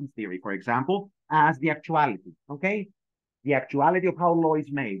Dworkin's theory, for example, as the actuality, okay? The actuality of how law is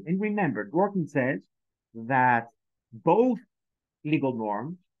made. And remember, Dworkin says that both legal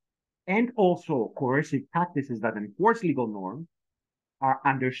norms and also coercive practices that enforce legal norms are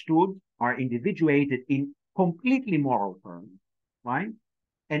understood, are individuated in completely moral terms, right?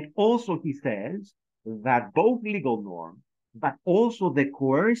 And also he says that both legal norms, but also the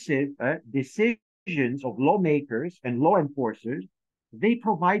coercive decisions of lawmakers and law enforcers, they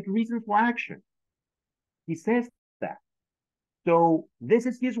provide reasons for action. He says that. So this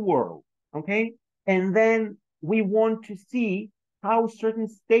is his world, okay? And then we want to see how certain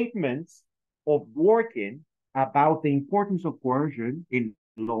statements of Dworkin about the importance of coercion in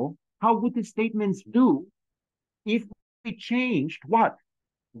law, how would the statements do if we changed what?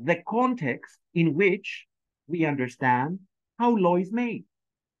 The context in which we understand how law is made.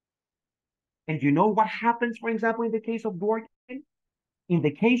 And you know what happens, for example, in the case of Dworkin? In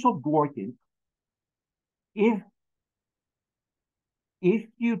the case of Dworkin, if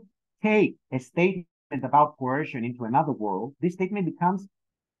you take a statement about coercion into another world, this statement becomes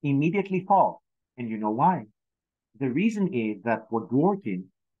immediately false. And you know why? The reason is that for Dworkin,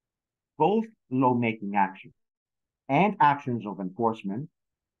 both lawmaking actions and actions of enforcement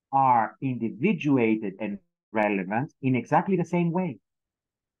are individuated and relevant in exactly the same way.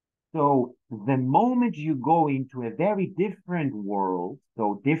 So the moment you go into a very different world,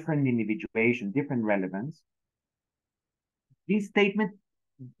 so different individuation, different relevance, this statement,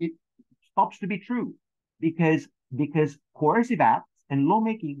 it stops to be true because coercive acts and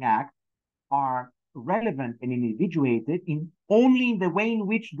lawmaking acts are relevant and individuated only in the way in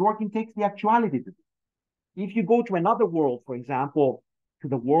which Dworkin takes the actuality to be. If you go to another world, for example, to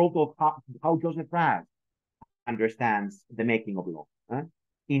the world of how Joseph Raz understands the making of law,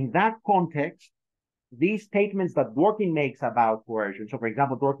 in that context, these statements that Dworkin makes about coercion. So, for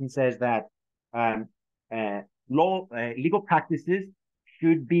example, Dworkin says that legal practices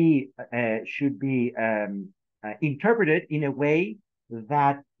should be interpreted in a way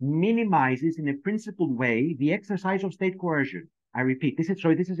that minimizes, in a principled way, the exercise of state coercion. I repeat, this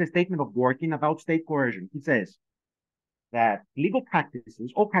is a statement of Dworkin about state coercion. He says that legal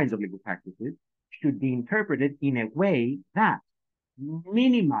practices, all kinds of legal practices, should be interpreted in a way that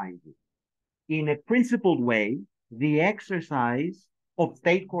minimizes, in a principled way, the exercise of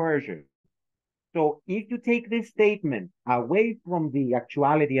state coercion. So if you take this statement away from the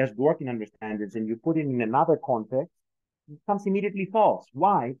actuality as Dworkin understands it, and you put it in another context, it becomes immediately false.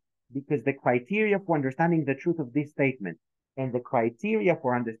 Why? Because the criteria for understanding the truth of this statement and the criteria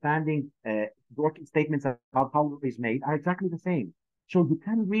for understanding Dworkin statements about how law is made are exactly the same. So you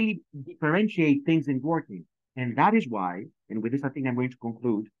can't really differentiate things in Dworkin. And that is why, and with this I think I'm going to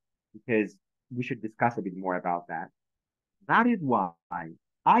conclude, because we should discuss a bit more about that. That is why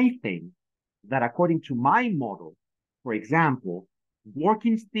I think that according to my model, for example,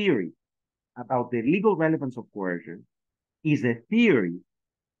 Dworkin's theory about the legal relevance of coercion is a theory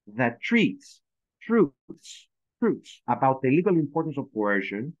that treats truths about the legal importance of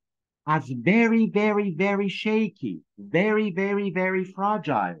coercion as very, very, very shaky, very, very, very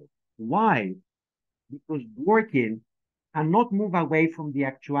fragile. Why? Because Dworkin cannot move away from the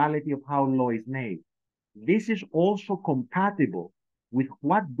actuality of how law is made. This is also compatible with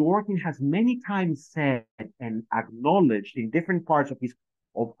what Dworkin has many times said and acknowledged in different parts of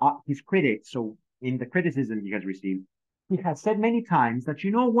his critics. So in the criticism he has received, he has said many times that,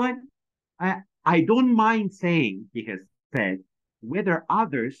 you know what, I don't mind saying, he has said, whether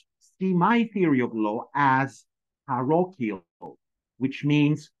others see my theory of law as parochial, which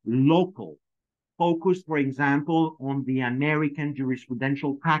means local, focused, for example, on the American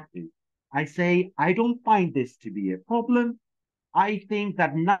jurisprudential practice. I say, I don't find this to be a problem. I think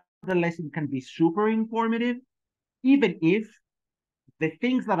that nonetheless it can be super informative, even if the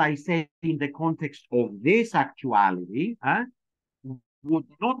things that I say in the context of this actuality would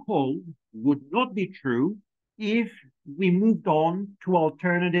not hold, would not be true if we moved on to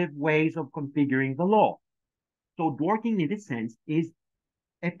alternative ways of configuring the law. So Dworkin, in this sense, is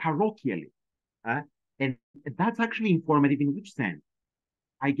a parochialist. And that's actually informative in which sense?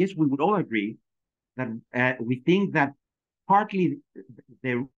 I guess we would all agree that we think that partly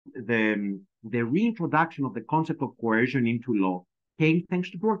the reintroduction of the concept of coercion into law came thanks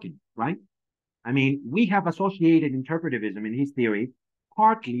to Dworkin, right? I mean, we have associated interpretivism in his theory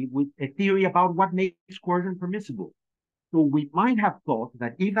partly with a theory about what makes coercion permissible. So we might have thought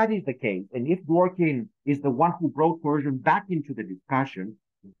that if that is the case, and if Dworkin is the one who brought coercion back into the discussion,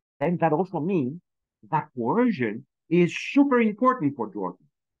 then that also means that coercion is super important for Dworkin.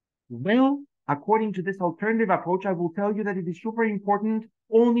 Well, according to this alternative approach, I will tell you that it is super important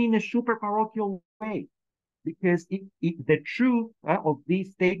only in a super parochial way, because the truth of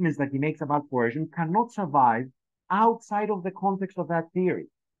these statements that he makes about coercion cannot survive outside of the context of that theory.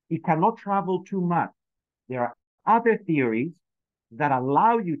 It cannot travel too much. There are other theories that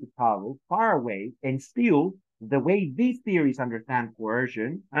allow you to travel far away, and still the way these theories understand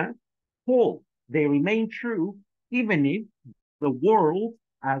coercion hold. They remain true even if the world,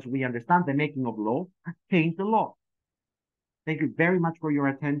 as we understand the making of law, has changed a lot. Thank you very much for your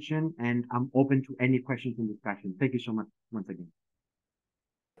attention, and I'm open to any questions and discussion. Thank you so much once again.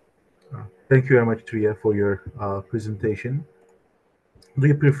 Thank you very much, Tria, for your presentation. Do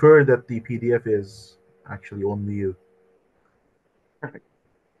you prefer that the PDF is actually only you? Perfect.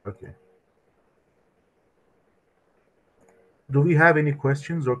 Okay. Do we have any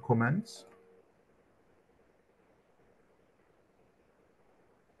questions or comments?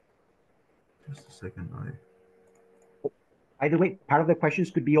 Just a second. By the way, part of the questions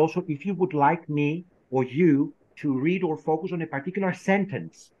could be also if you would like me or you to read or focus on a particular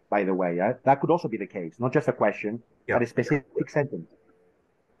sentence, by the way. That could also be the case, not just a question, but a specific sentence.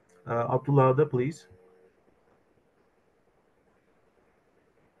 Abdullah, please.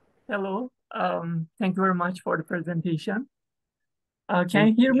 Hello. Thank you very much for the presentation. Can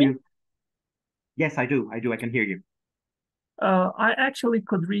you hear me? Yes, I do. I can hear you. I actually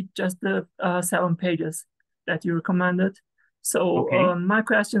could read just the 7 pages that you recommended. So okay. My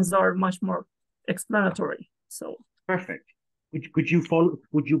questions are much more explanatory. So perfect. Could you follow?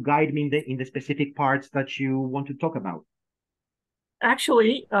 Would you guide me in the specific parts that you want to talk about?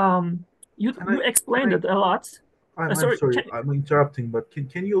 Actually, you explained it a lot. I'm sorry, sorry, I'm interrupting, but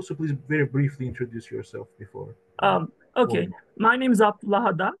can you also please very briefly introduce yourself before? Okay, my name is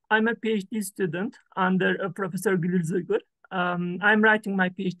Abdullah. I'm a PhD student under Professor Gülgeç. I'm writing my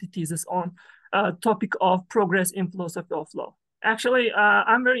PhD thesis on topic of progress in philosophy of law. Actually,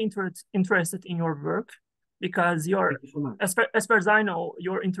 I'm very interested in your work because as far as I know,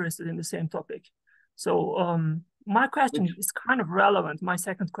 you're interested in the same topic. So my question is kind of relevant. My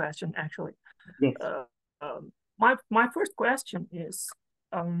second question, actually. Yes. My first question is,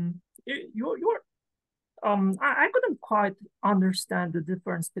 I couldn't quite understand the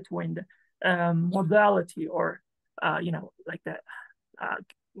difference between the modality or like the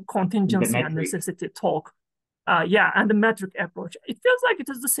contingency and necessity talk. And the metric approach. It feels like it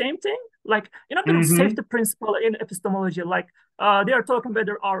is the same thing. Like, safety principle in epistemology, like they are talking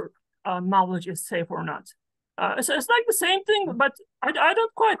whether our knowledge is safe or not. So it's like the same thing, but I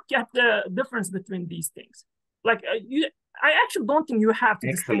don't quite get the difference between these things. Like I actually don't think you have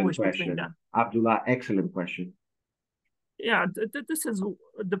to distinguish between them. Abdullah, excellent question. Yeah, this is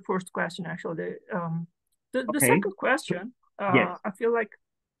the first question, actually. The second question, yes. I feel like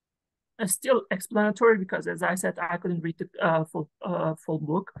it's still explanatory because, as I said, I couldn't read the full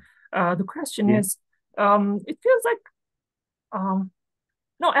book. The question is, it feels like,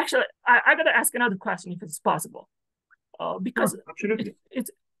 no, actually, I gotta ask another question if it's possible. Because absolutely.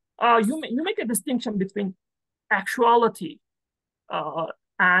 You make a distinction between actuality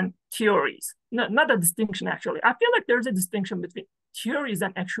and theories. Not a distinction, actually. I feel like there's a distinction between theories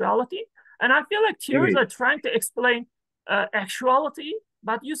and actuality. And I feel like theories are trying to explain actuality,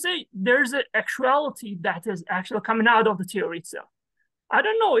 but you say there's an actuality that is actually coming out of the theory itself. I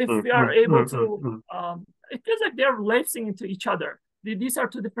don't know if we are able to, it feels like they're lapsing into each other. These are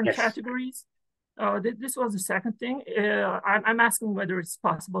two different categories. This was the second thing. I'm asking whether it's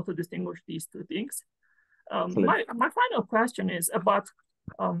possible to distinguish these two things. My final question is about,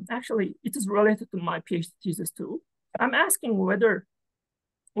 actually, it is related to my PhD thesis too. I'm asking whether,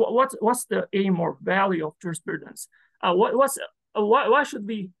 what's the aim or value of jurisprudence? Why should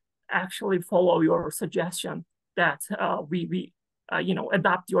we actually follow your suggestion that we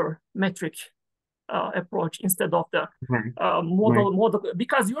adopt your metric approach instead of the model?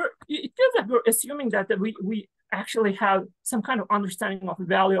 Because it feels like you're assuming that we actually have some kind of understanding of the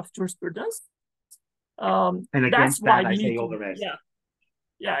value of jurisprudence. And that's why I say all the rest.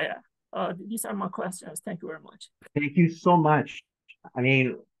 These are my questions. Thank you very much. Thank you so much. I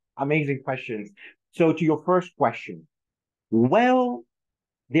mean, amazing questions. So to your first question, well,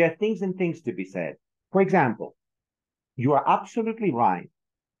 there are things and things to be said. For example, you are absolutely right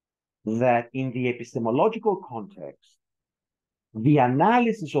that in the epistemological context, the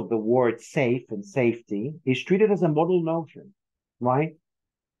analysis of the word safe and safety is treated as a model notion, right?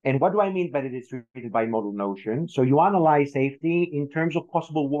 And what do I mean by that it's treated by model notion? So you analyze safety in terms of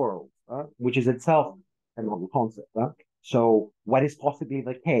possible worlds, which is itself a model concept. So what is possibly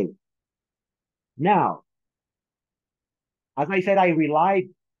the case? Now, as I said, I relied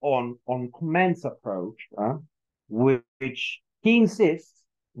on Clement's approach, which he insists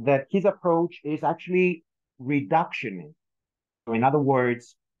that his approach is actually reductionist. So in other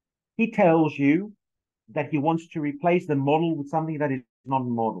words, he tells you that he wants to replace the model with something that is not a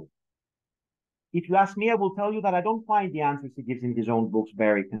model. If you ask me, I will tell you that I don't find the answers he gives in his own books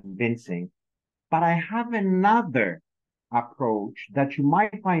very convincing, but I have another approach that you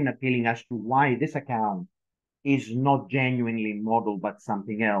might find appealing as to why this account is not genuinely model, but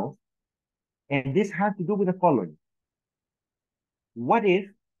something else. And this has to do with the following. What if,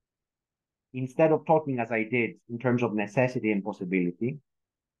 instead of talking as I did in terms of necessity and possibility,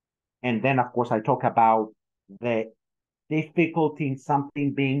 and then, of course, I talk about the difficulty in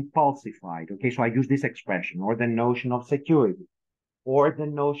something being falsified. Okay, so I use this expression, or the notion of security, or the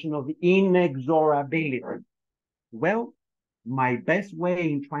notion of inexorability. Well, my best way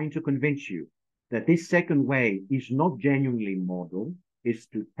in trying to convince you that this second way is not genuinely model is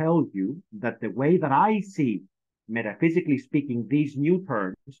to tell you that the way that I see, metaphysically speaking, these new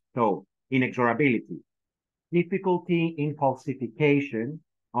terms, so inexorability, difficulty in falsification,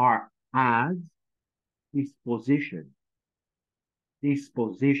 are as dispositions.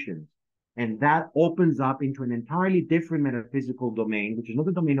 And that opens up into an entirely different metaphysical domain, which is not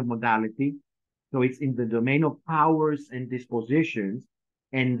the domain of modality. So it's in the domain of powers and dispositions.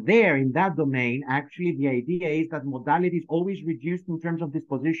 And there, in that domain, actually, the idea is that modality is always reduced in terms of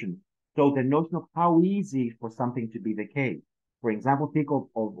disposition. So the notion of how easy for something to be the case. For example, think of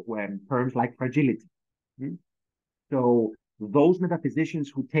terms like fragility. So those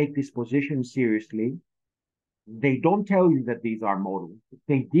metaphysicians who take disposition seriously They don't tell you that these are models.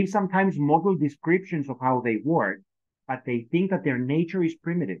 They give sometimes model descriptions of how they work, but they think that their nature is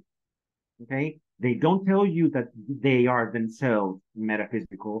primitive. Okay? They don't tell you that they are themselves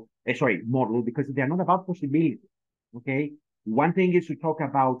model, because they're not about possibility. Okay? One thing is to talk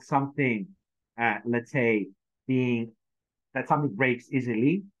about something, let's say, being that something breaks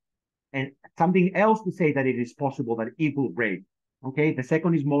easily, and something else to say that it is possible that it will break. Okay? The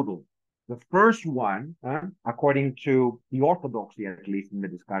second is model. The first one, according to the orthodoxy, at least in the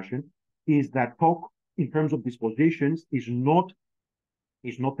discussion, is that talk in terms of dispositions is not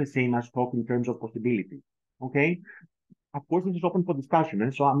the same as talk in terms of possibility. Okay? Of course, this is open for discussion,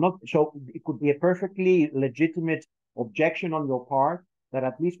 and so it could be a perfectly legitimate objection on your part that,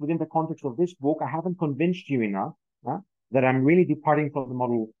 at least within the context of this book, I haven't convinced you enough that I'm really departing from the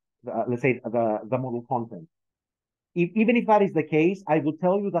model, let's say the model content. Even if that is the case, I will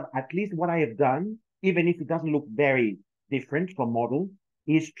tell you that at least what I have done, even if it doesn't look very different from model,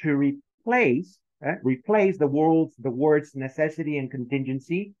 is to replace the words necessity and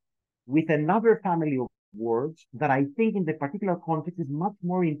contingency with another family of words that I think in the particular context is much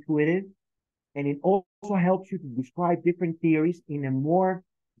more intuitive, and it also helps you to describe different theories in a more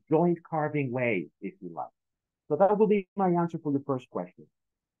joint carving way, if you like. So that will be my answer for the first question.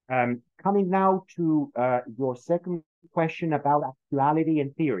 Coming now to your second question about actuality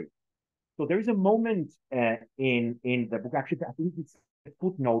and theory. So there is a moment in the book, actually, I think it's a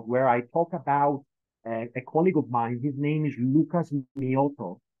footnote, where I talk about a colleague of mine. His name is Lucas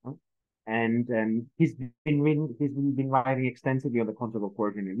Mioto, and he's been writing extensively on the concept of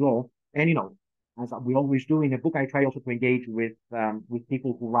coercion in law. And as we always do in a book, I try also to engage with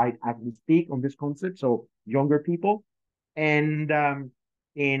people who write as we speak on this concept, so younger people. And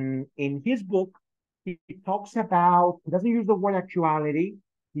in his book, he talks about, he doesn't use the word actuality,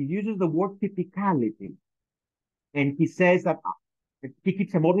 he uses the word typicality. And he says that he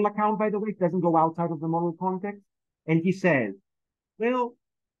keeps a model account, by the way, it doesn't go outside of the model context. And he says, well,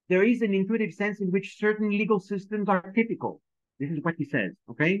 there is an intuitive sense in which certain legal systems are typical. This is what he says,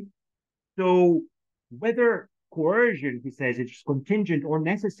 okay? So whether coercion, he says, is contingent or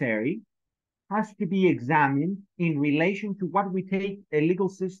necessary, has to be examined in relation to what we take a legal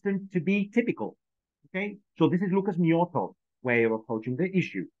system to be typical. Okay, so this is Lucas Mioto's way of approaching the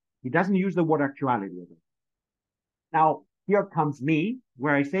issue. He doesn't use the word actuality. Now, here comes me,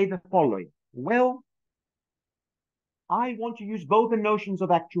 where I say the following. Well, I want to use both the notions of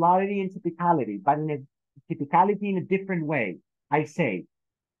actuality and typicality, but in a different way. I say,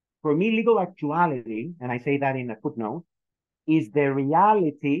 for me, legal actuality, and I say that in a footnote, is the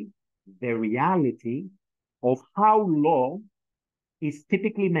reality of how law is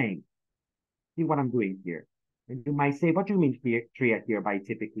typically made. See what I'm doing here. And you might say, what do you mean here by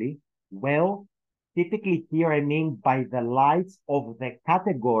typically? Well, typically here I mean by the lights of the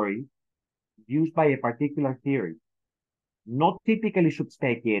category used by a particular theory. Not typically sub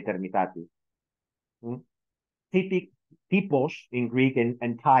specie eternitatis. Typos in Greek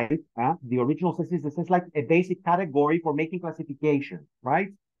and type, the original sense is like a basic category for making classification, right?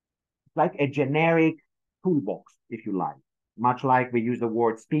 It's like a generic toolbox, if you like. Much like we use the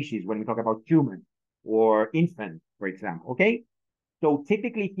word species when we talk about human or infant, for example, okay? So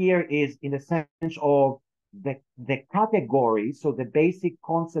typically here is in the sense of the category, so the basic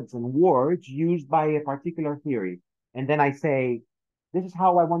concepts and words used by a particular theory. And then I say, this is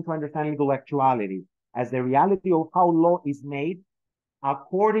how I want to understand legal actuality, as the reality of how law is made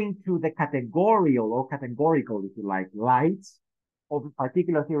according to the categorical or categorical, if you like, lights of a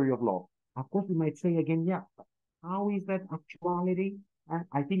particular theory of law. Of course, we might say again, yeah, how is that actuality?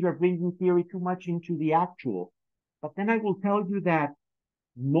 I think you're bringing theory too much into the actual. But then I will tell you that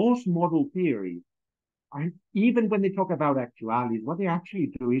most model theories, even when they talk about actualities, what they actually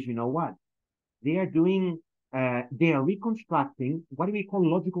do is, you know what? They are doing, they are reconstructing what do we call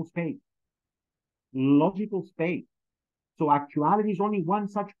logical space. Logical space. So actuality is only one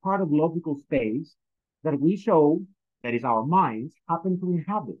such part of logical space that we show, that is our minds, happen to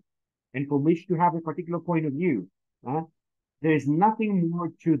inhabit and from which to have a particular point of view. There is nothing more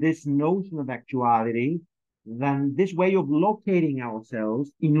to this notion of actuality than this way of locating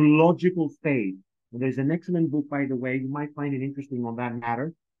ourselves in logical space. And there's an excellent book, by the way, you might find it interesting on that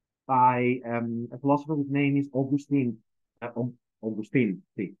matter, by a philosopher whose name is Augustin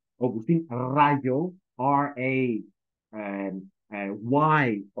Rayo, R-A-Y-O,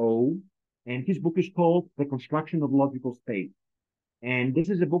 and his book is called The Construction of Logical Space. And this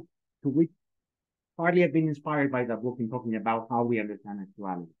is a book to which partly I've been inspired by that book in talking about how we understand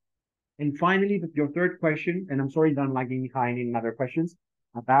actuality. And finally, your third question, and I'm sorry that I'm lagging behind in other questions,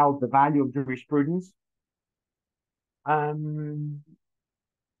 about the value of jurisprudence. For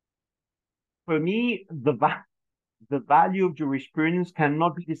me, the value of jurisprudence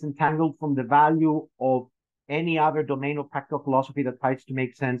cannot be disentangled from the value of any other domain of practical philosophy that tries to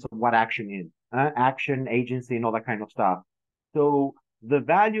make sense of what action is, action, agency, and all that kind of stuff. So the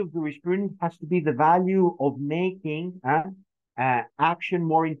value of jurisprudence has to be the value of making action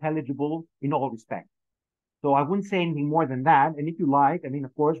more intelligible in all respects. So I wouldn't say anything more than that. And if you like, I mean,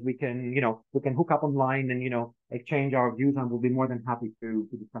 of course, we can hook up online and, exchange our views, and we'll be more than happy to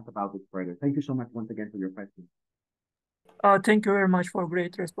discuss about this further. Thank you so much once again for your question. Thank you very much for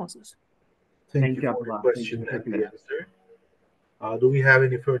great responses. Thank you for the question and the answer. Do we have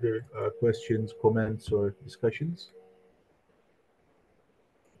any further questions, comments, or discussions?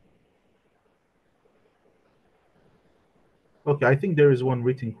 Okay, I think there is one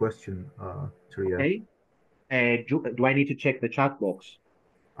written question, Triya. Okay. Do I need to check the chat box?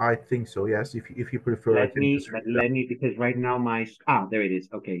 I think so, yes. If you prefer, let me, because right now there it is.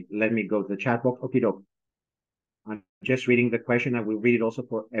 Okay, let me go to the chat box. Okay, doc. I'm just reading the question. I will read it also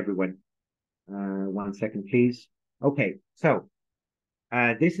for everyone. 1 second, please. Okay, so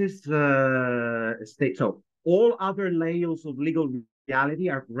this is state. So all other layers of legal reality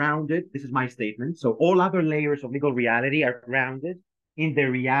are grounded. This is my statement. So all other layers of legal reality are grounded in the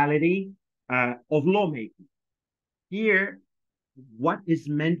reality of lawmaking. Here, what is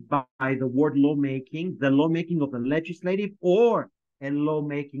meant by the word lawmaking? The lawmaking of the legislative or a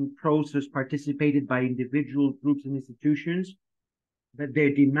lawmaking process participated by individuals, groups, and institutions, that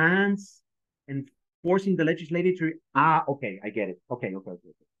their demands and forcing the legislature to okay, I get it. Okay.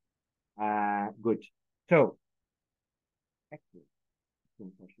 Good. So excellent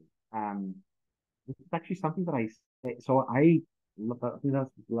question. This is actually something that I say. So I think that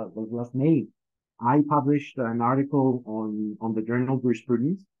was last May. I published an article on the journal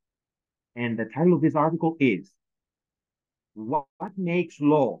Jurisprudence, and the title of this article is "What Makes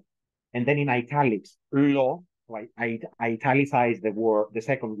Law?" and then in italics, law. So I italicize the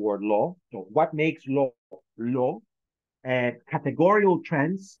second word, law. So what makes law law? Categorical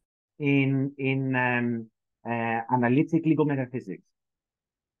trends in analytic legal metaphysics.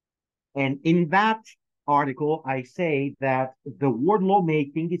 And in that article, I say that the word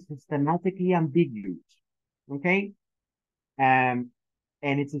lawmaking is systematically ambiguous. Okay? And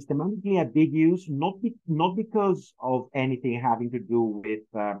it's systematically ambiguous, not because of anything having to do with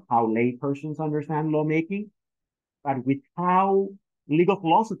how lay persons understand lawmaking, but with how legal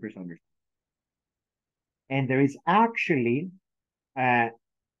philosophers understand. And there is actually, there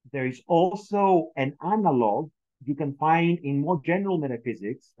is also an analog you can find in more general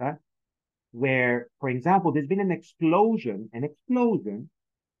metaphysics, where, for example, there's been an explosion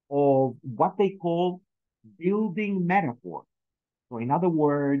of what they call building metaphor. So in other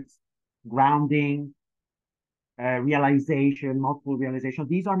words, grounding, realization, multiple realization.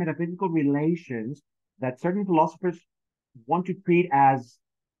 These are metaphysical relations that certain philosophers want to treat as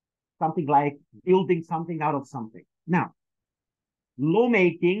something like building something out of something. Now,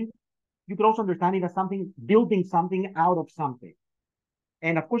 lawmaking, you could also understand it as building something out of something.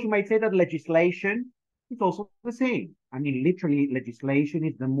 And of course, you might say that legislation is also the same. I mean, literally, legislation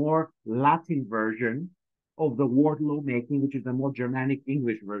is the more Latin version of the word lawmaking, which is the more Germanic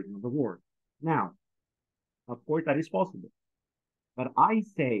English version of the word. Now, of course, that is possible. But I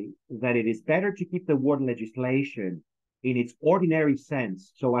say that it is better to keep the word legislation in its ordinary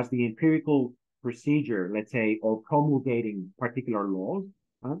sense, so as the empirical procedure, let's say, of promulgating particular laws,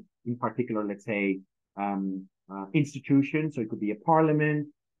 in particular, let's say, institutions, so it could be a parliament,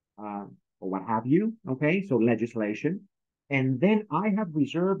 or what have you, okay, so legislation. And then I have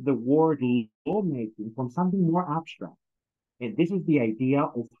reserved the word lawmaking from something more abstract. And this is the idea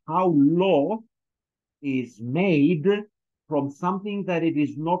of how law is made from something that it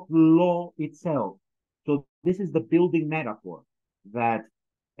is not law itself. So this is the building metaphor that,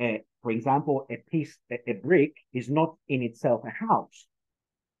 for example, a brick is not in itself a house.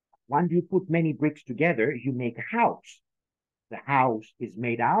 Once you put many bricks together, you make a house. The house is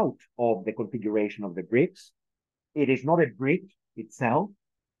made out of the configuration of the bricks. It is not a brick itself.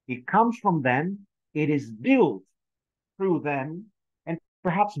 It comes from them. It is built through them and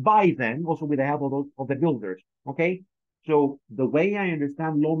perhaps by them, also with the help of the builders. Okay? So the way I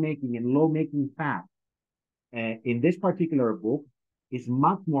understand lawmaking and lawmaking fact in this particular book is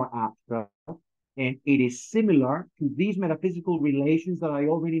much more abstract, and it is similar to these metaphysical relations that I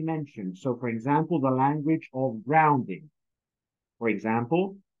already mentioned. So, for example, the language of grounding. For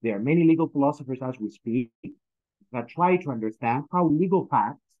example, there are many legal philosophers as we speak that try to understand how legal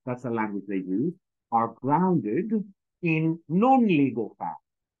facts, that's the language they use, are grounded in non-legal facts.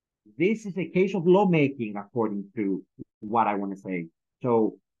 this is a case of lawmaking, according to what I want to say.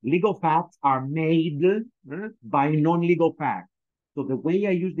 So legal facts are made by non-legal facts. So the way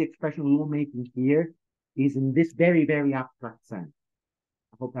I use the expression lawmaking here is in this very, very abstract sense.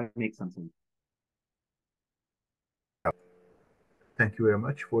 I hope that makes some sense. Thank you very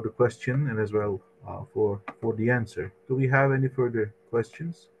much for the question and as well for the answer. Do we have any further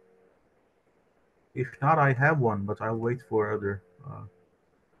questions? If not, I have one, but I'll wait for other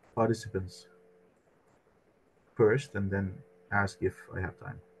participants first and then ask if I have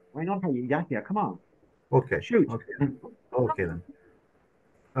time. Why not, Yahya? Come on. Okay. Shoot. Okay then.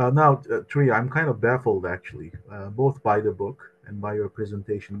 Now, Tri, I'm kind of baffled actually, both by the book and by your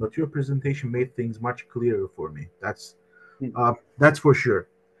presentation. But your presentation made things much clearer for me. That's for sure.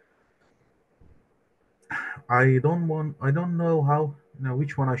 I don't know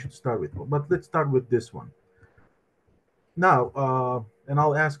which one I should start with, but let's start with this one. Now, and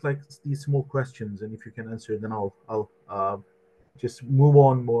I'll ask like these small questions, and if you can answer, then I'll just move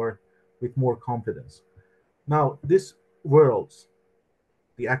on with more confidence. Now, this worlds,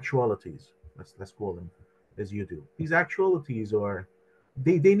 the actualities, let's call them as you do. These actualities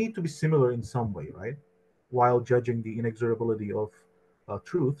they need to be similar in some way, right? While judging the inexorability of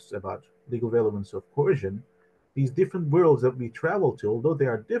truths about legal relevance of coercion, these different worlds that we travel to, although they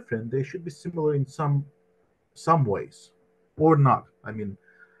are different, they should be similar in some ways, or not. I mean,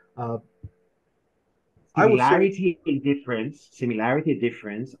 similarity and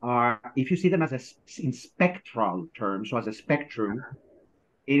difference are, if you see them as in spectral terms, so as a spectrum,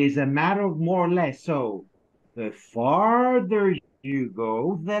 it is a matter of more or less. So the farther you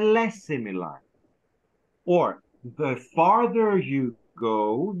go, the less similar, or the farther you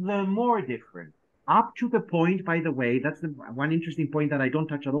go, the more different. Up to the point, by the way, that's the one interesting point that I don't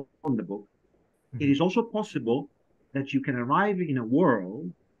touch at all in the book. It is also possible that you can arrive in a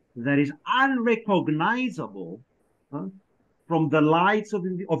world that is unrecognizable from the lights of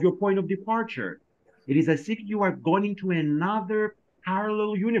your point of departure. It is as if you are going into another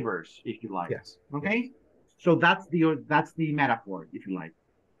parallel universe, if you like. Yes. Okay. Yes. So that's the metaphor, if you like.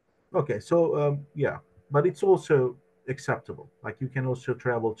 Okay. So yeah, but it's also acceptable. Like you can also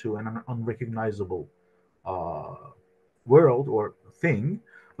travel to an unrecognizable world or thing,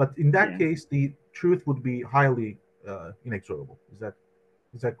 but in that case, the truth would be highly inexorable. Is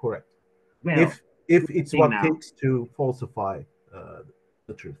that correct? Well, if it's what takes to falsify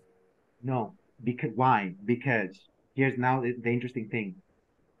the truth. No, because why? Because here's now the interesting thing.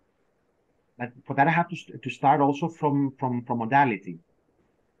 But for that, I have to start also from modality.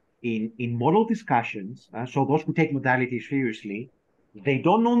 In model discussions, so those who take modality seriously, they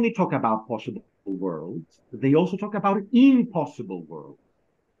don't only talk about possible worlds, they also talk about impossible worlds.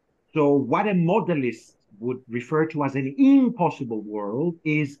 So what a modelist would refer to as an impossible world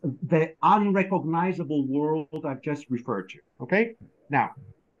is the unrecognizable world I've just referred to. Okay? Now,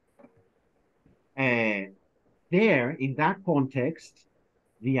 there, in that context,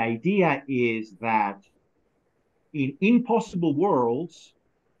 the idea is that in impossible worlds,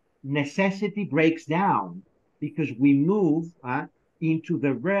 necessity breaks down because we move into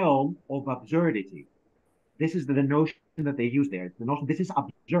the realm of absurdity. This is the notion that they use there. The notion, this is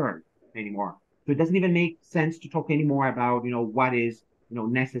absurd anymore. So it doesn't even make sense to talk anymore about, what is,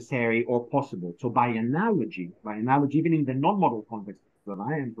 necessary or possible. So by analogy, even in the non-model context that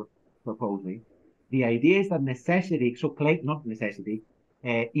I am proposing, the idea is that necessity, not necessity,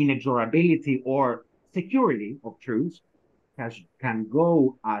 inexorability or security of truths can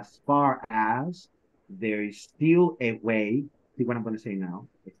go as far as there is still a way, see what I'm going to say now,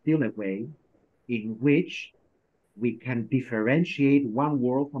 it's still a way in which we can differentiate one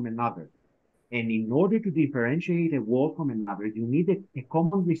world from another. And in order to differentiate a world from another, you need a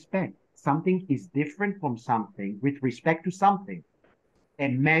common respect. Something is different from something with respect to something, a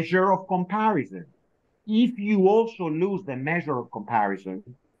measure of comparison. If you also lose the measure of comparison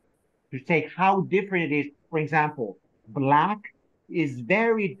to say how different it is, for example, black is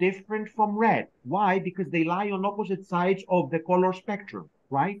very different from red. Why? Because they lie on opposite sides of the color spectrum,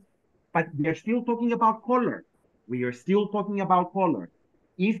 right? But we're still talking about color. We are still talking about color.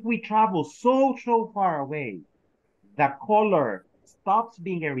 If we travel so far away, that color stops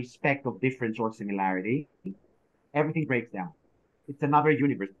being a respect of difference or similarity, everything breaks down. It's another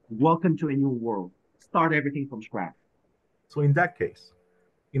universe. Welcome to a new world. Start everything from scratch. So in that case,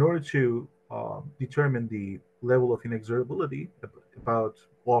 in order to determine the level of inexorability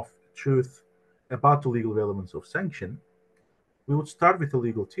of truth about the legal relevance of sanction, we would start with a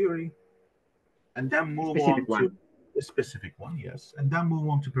legal theory and then move on to a specific one, yes, and then move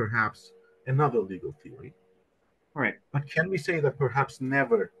on to perhaps another legal theory. Correct. But can we say that perhaps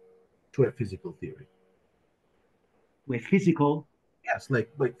never to a physical theory. To a physical? Yes, like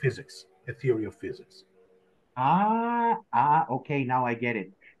physics, a theory of physics. Okay, now I get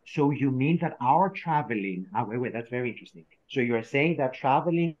it. So you mean that our traveling, wait, that's very interesting. So you're saying that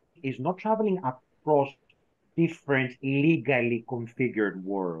traveling is not traveling across different legally configured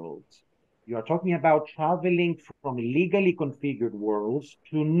worlds. You're talking about traveling from legally configured worlds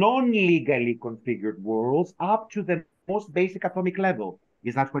to non-legally configured worlds up to the most basic atomic level.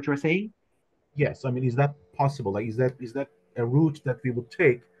 Is that what you're saying? Yes, I mean, is that possible? Like, is that a route that we would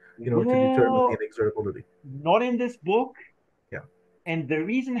take in order to determine the Well, inexorability? not in this book. Yeah. And the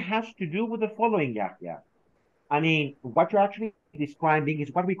reason has to do with the following, Yahya. I mean, what you're actually describing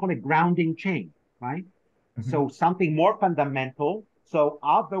is what we call a grounding chain, right? Mhm. So something more fundamental. So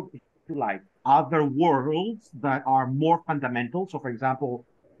if you like, other worlds that are more fundamental. So for example,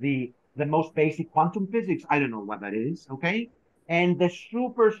 the most basic quantum physics, I don't know what that is, okay? And the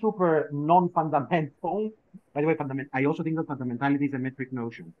super non-fundamental, by the way, I also think that fundamentality is a metric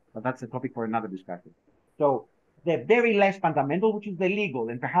notion, but that's a topic for another discussion. So the very less fundamental, which is the legal,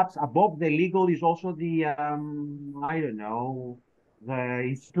 and perhaps above the legal is also the I don't know, the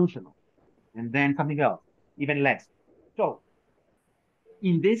institutional, and then something else, even less. So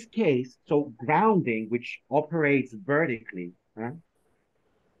in this case, so grounding, which operates vertically,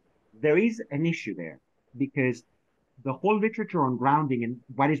 there is an issue there because the whole literature on grounding and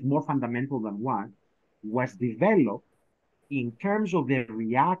what is more fundamental than what was developed in terms of the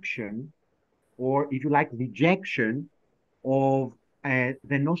reaction, or if you like, rejection of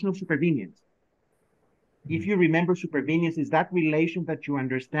the notion of supervenience. If you remember, supervenience is that relation that you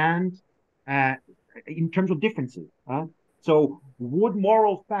understand in terms of differences. So would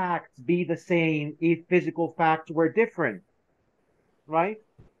moral facts be the same if physical facts were different? Right?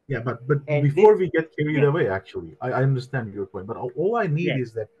 Yeah, but And before this, we get carried yeah, away, actually, I understand your point. But all I need yes,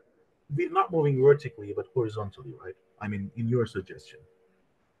 is that we're not moving vertically, but horizontally, right? I mean, in your suggestion.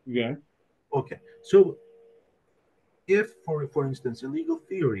 yeah, Okay. So if, for instance, a legal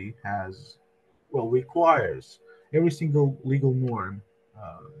theory requires every single legal norm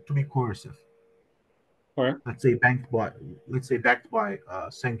to be coercive, correct, let's say backed by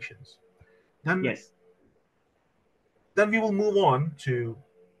sanctions, then yes, we will move on to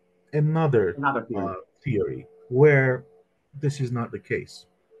another another theory. theory where this is not the case.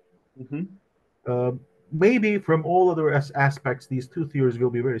 Mm-hmm. Uh, Maybe from all other aspects, these two theories will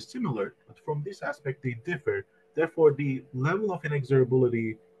be very similar, but from this aspect, they differ. Therefore, the level of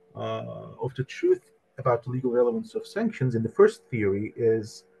inexorability of the truth about the legal relevance of sanctions in the first theory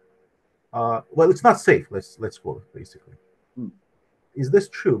is it's not safe. Let's call it basically. Mm. Is this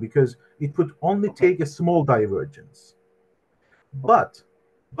true? Because it would only Okay, take a small divergence. okay. But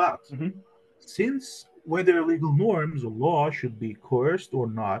Mm-hmm. since whether legal norms or law should be coerced or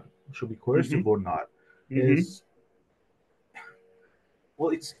not, should be coercive Mm-hmm. or not, Mm-hmm. is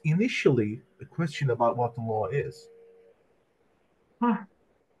it's initially a question about what the law is. Huh.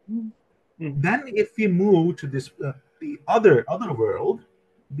 Mm-hmm. Then, if we move to this the other world,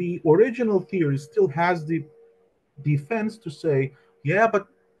 the original theory still has the defense to say, yeah, but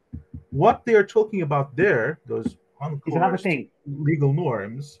what they are talking about there, those It's another uncoerced thing. legal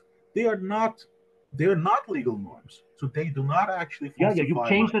norms, they are not legal norms, so they do not actually Yeah, you've falsify my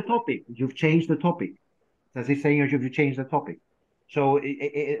changed the claim. topic. You've changed the topic. As they say, you've changed the topic. So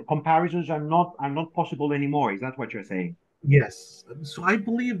comparisons are not possible anymore. Is that what you're saying? Yes, so I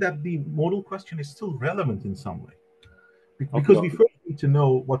believe that the modal question is still relevant in some way, Okay, because we first need to know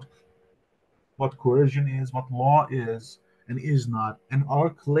what coercion is, what law is and is not, and our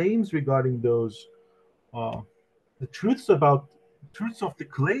claims regarding those, uh, the truths of the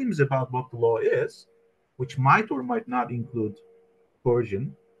claims about what the law is, which might or might not include coercion.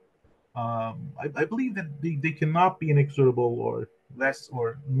 I believe that they cannot be inexorable or less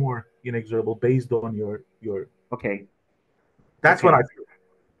or more inexorable based on your. okay, That's what I okay.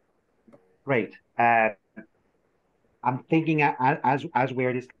 feel. Great. I'm thinking as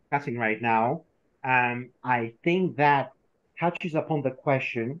we're discussing right now. I think that touches upon the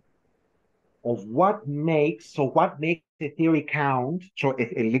question of what makes a theory count, so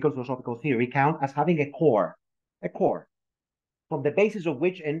a legal philosophical theory count as having a core from the basis of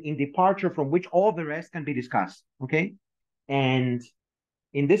which and in departure from which all the rest can be discussed. Okay, and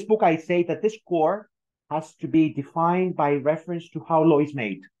in this book, I say that this core has to be defined by reference to how law is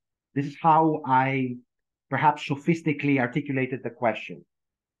made. This is how I perhaps sophistically articulated the question.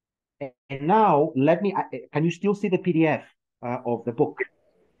 And now, can you still see the PDF of the book?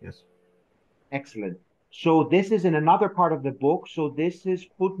 Yes. Excellent. So this is in another part of the book. So this is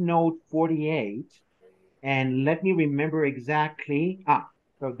footnote 48. And let me remember exactly.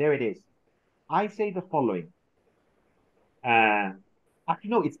 So there it is. I say the following. Actually,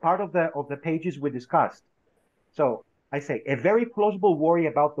 no, it's part of the pages we discussed. So I say a very plausible worry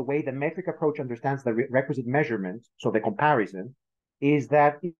about the way the metric approach understands the requisite measurement, so the comparison, is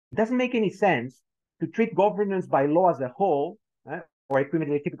that it doesn't make any sense to treat governance by law as a whole, or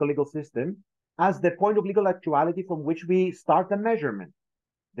equivalently a typical legal system, as the point of legal actuality from which we start the measurement.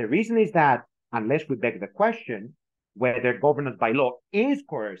 The reason is that unless we beg the question whether governance by law is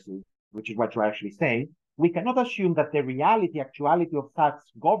coercive, which is what you're actually saying, we cannot assume that the reality, actuality of such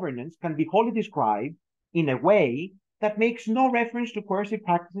governance can be wholly described in a way that makes no reference to coercive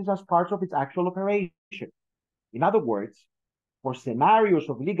practices as parts of its actual operation. In other words, for scenarios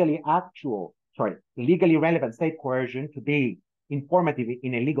of legally relevant state coercion to be informative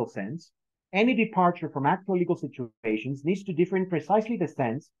in a legal sense, any departure from actual legal situations needs to differ in precisely the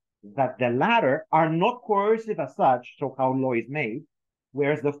sense that the latter are not coercive as such, so how law is made,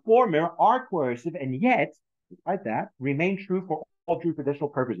 whereas the former are coercive and yet, despite that, remain true for all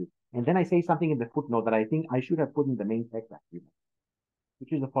jurisprudential purposes. And then I say something in the footnote that I think I should have put in the main text, actually,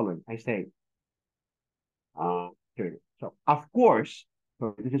 which is the following. I say, here it is. So, of course,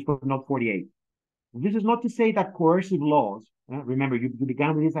 so this is footnote 48. This is not to say that coercive laws, remember, you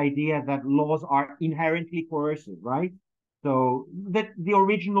began with this idea that laws are inherently coercive, right? So that the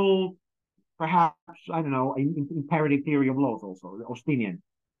original, perhaps, I don't know, imperative theory of laws also, the Austinian.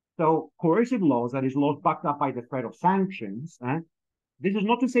 So coercive laws, that is laws backed up by the threat of sanctions, this is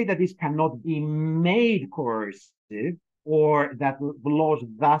not to say that this cannot be made coercive or that the laws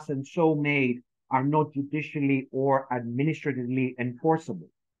thus and so made are not judicially or administratively enforceable.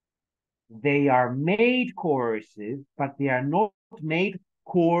 They are made coercive, but they are not made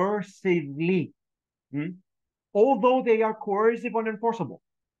coercively, although they are coercive and enforceable.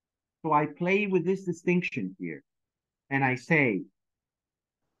 So I play with this distinction here, and I say,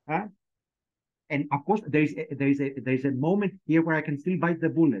 and of course there's a moment here where I can still bite the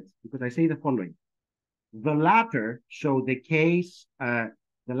bullet, because I say the following: the latter, so the case, the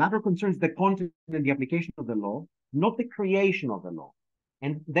latter concerns the content and the application of the law, not the creation of the law.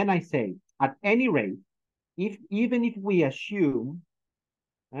 And then I say, at any rate, even if we assume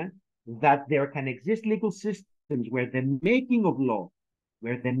that there can exist legal systems where the making of law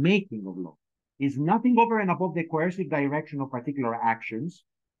is nothing over and above the coercive direction of particular actions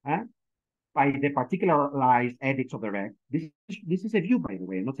by the particularized edicts of the rect. This is a view, by the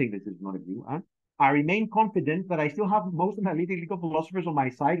way. I'm not saying this is not a view. I remain confident that I still have most analytic legal philosophers on my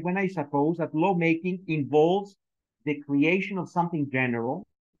side when I suppose that lawmaking involves the creation of something general,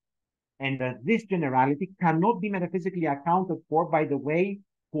 and that this generality cannot be metaphysically accounted for by the way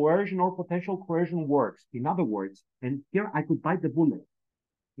coercion or potential coercion works. In other words, and here I could bite the bullet.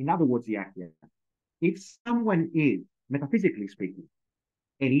 In other words, Yahya, if someone is, metaphysically speaking,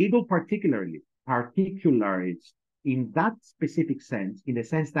 a legal particularized in that specific sense, in the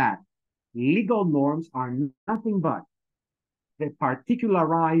sense that legal norms are nothing but the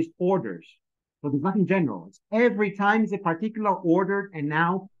particularized orders. So there's nothing general. It's every time is a particular order and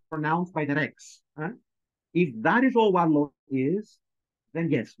now pronounced by the Rex. If that is all what law is, then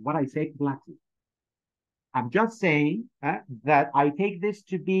yes, what I say lacks. I'm just saying that I take this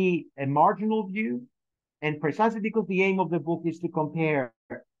to be a marginal view, and precisely because the aim of the book is to compare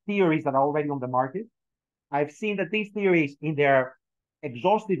theories that are already on the market, I've seen that these theories, in their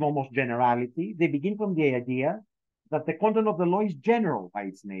exhaustive almost generality, they begin from the idea that the content of the law is general by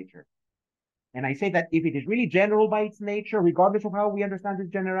its nature. And I say that if it is really general by its nature, regardless of how we understand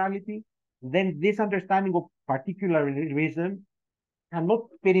its generality, then this understanding of particularism cannot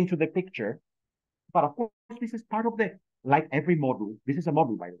fit into the picture. But of course, this is part of the, like every model, this is a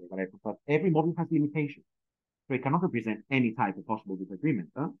model, by the way, but I prefer, every model has limitations. So it cannot represent any type of possible disagreement.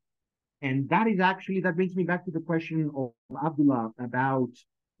 And that is actually, that brings me back to the question of Abdullah about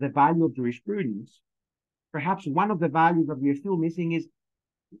the value of jurisprudence. Perhaps one of the values that we are still missing is,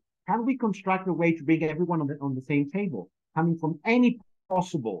 can we construct a way to bring everyone on the same table, coming from any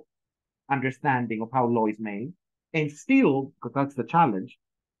possible understanding of how law is made, and still, because that's the challenge,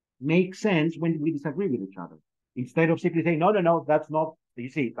 make sense when we disagree with each other, instead of simply saying, no, that's not, you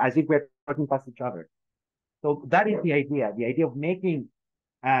see, as if we're talking past each other. So that is the idea of making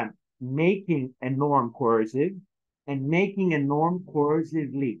a norm coercive and making a norm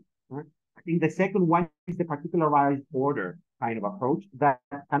coercively. I think the second one is the particularized order kind of approach that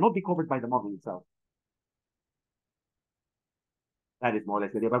cannot be covered by the model itself. That is more or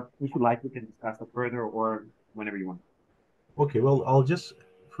less the idea, but if you like, we can discuss it further or whenever you want. Okay, well, I'll just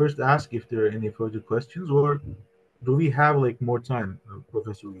first ask if there are any further questions, or do we have like more time,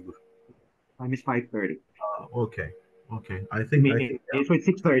 Professor Uyghur? Time is 5:30. Okay. Okay, I think so it's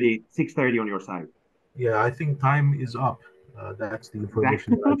 6:30 on your side. Yeah, I think time is up. That's the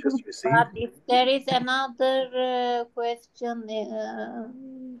information that I just received. But if there is another question,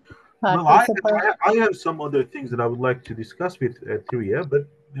 Well, I have some other things that I would like to discuss with Tyria, but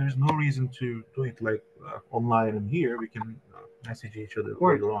there's no reason to do it like online and here. We can message each other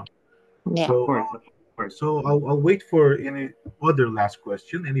later on. Yeah. So, Of course. so I'll wait for any other last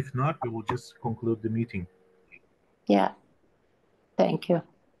question, and if not, we will just conclude the meeting. Yeah. Thank you.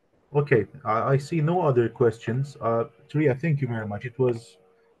 Okay, I see no other questions. Tyria, thank you very much. It was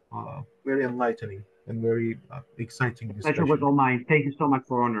very enlightening and very exciting discussion. Pleasure was all mine. Thank you so much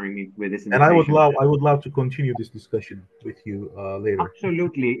for honoring me with this And invitation. I would love to continue this discussion with you later.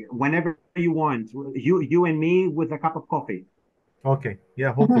 Absolutely, whenever you want. You and me with a cup of coffee. Okay,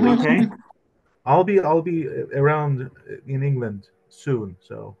 yeah, hopefully. Okay. I'll be around in England soon,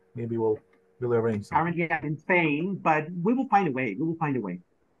 so maybe we'll arrange something. Currently, I'm in Spain, but we will find a way. We will find a way.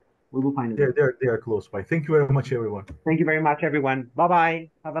 They are close by. Thank you very much, everyone. Thank you very much, everyone. Bye bye.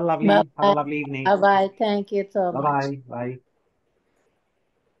 Have a lovely evening. Bye bye. Thank you so much. Bye.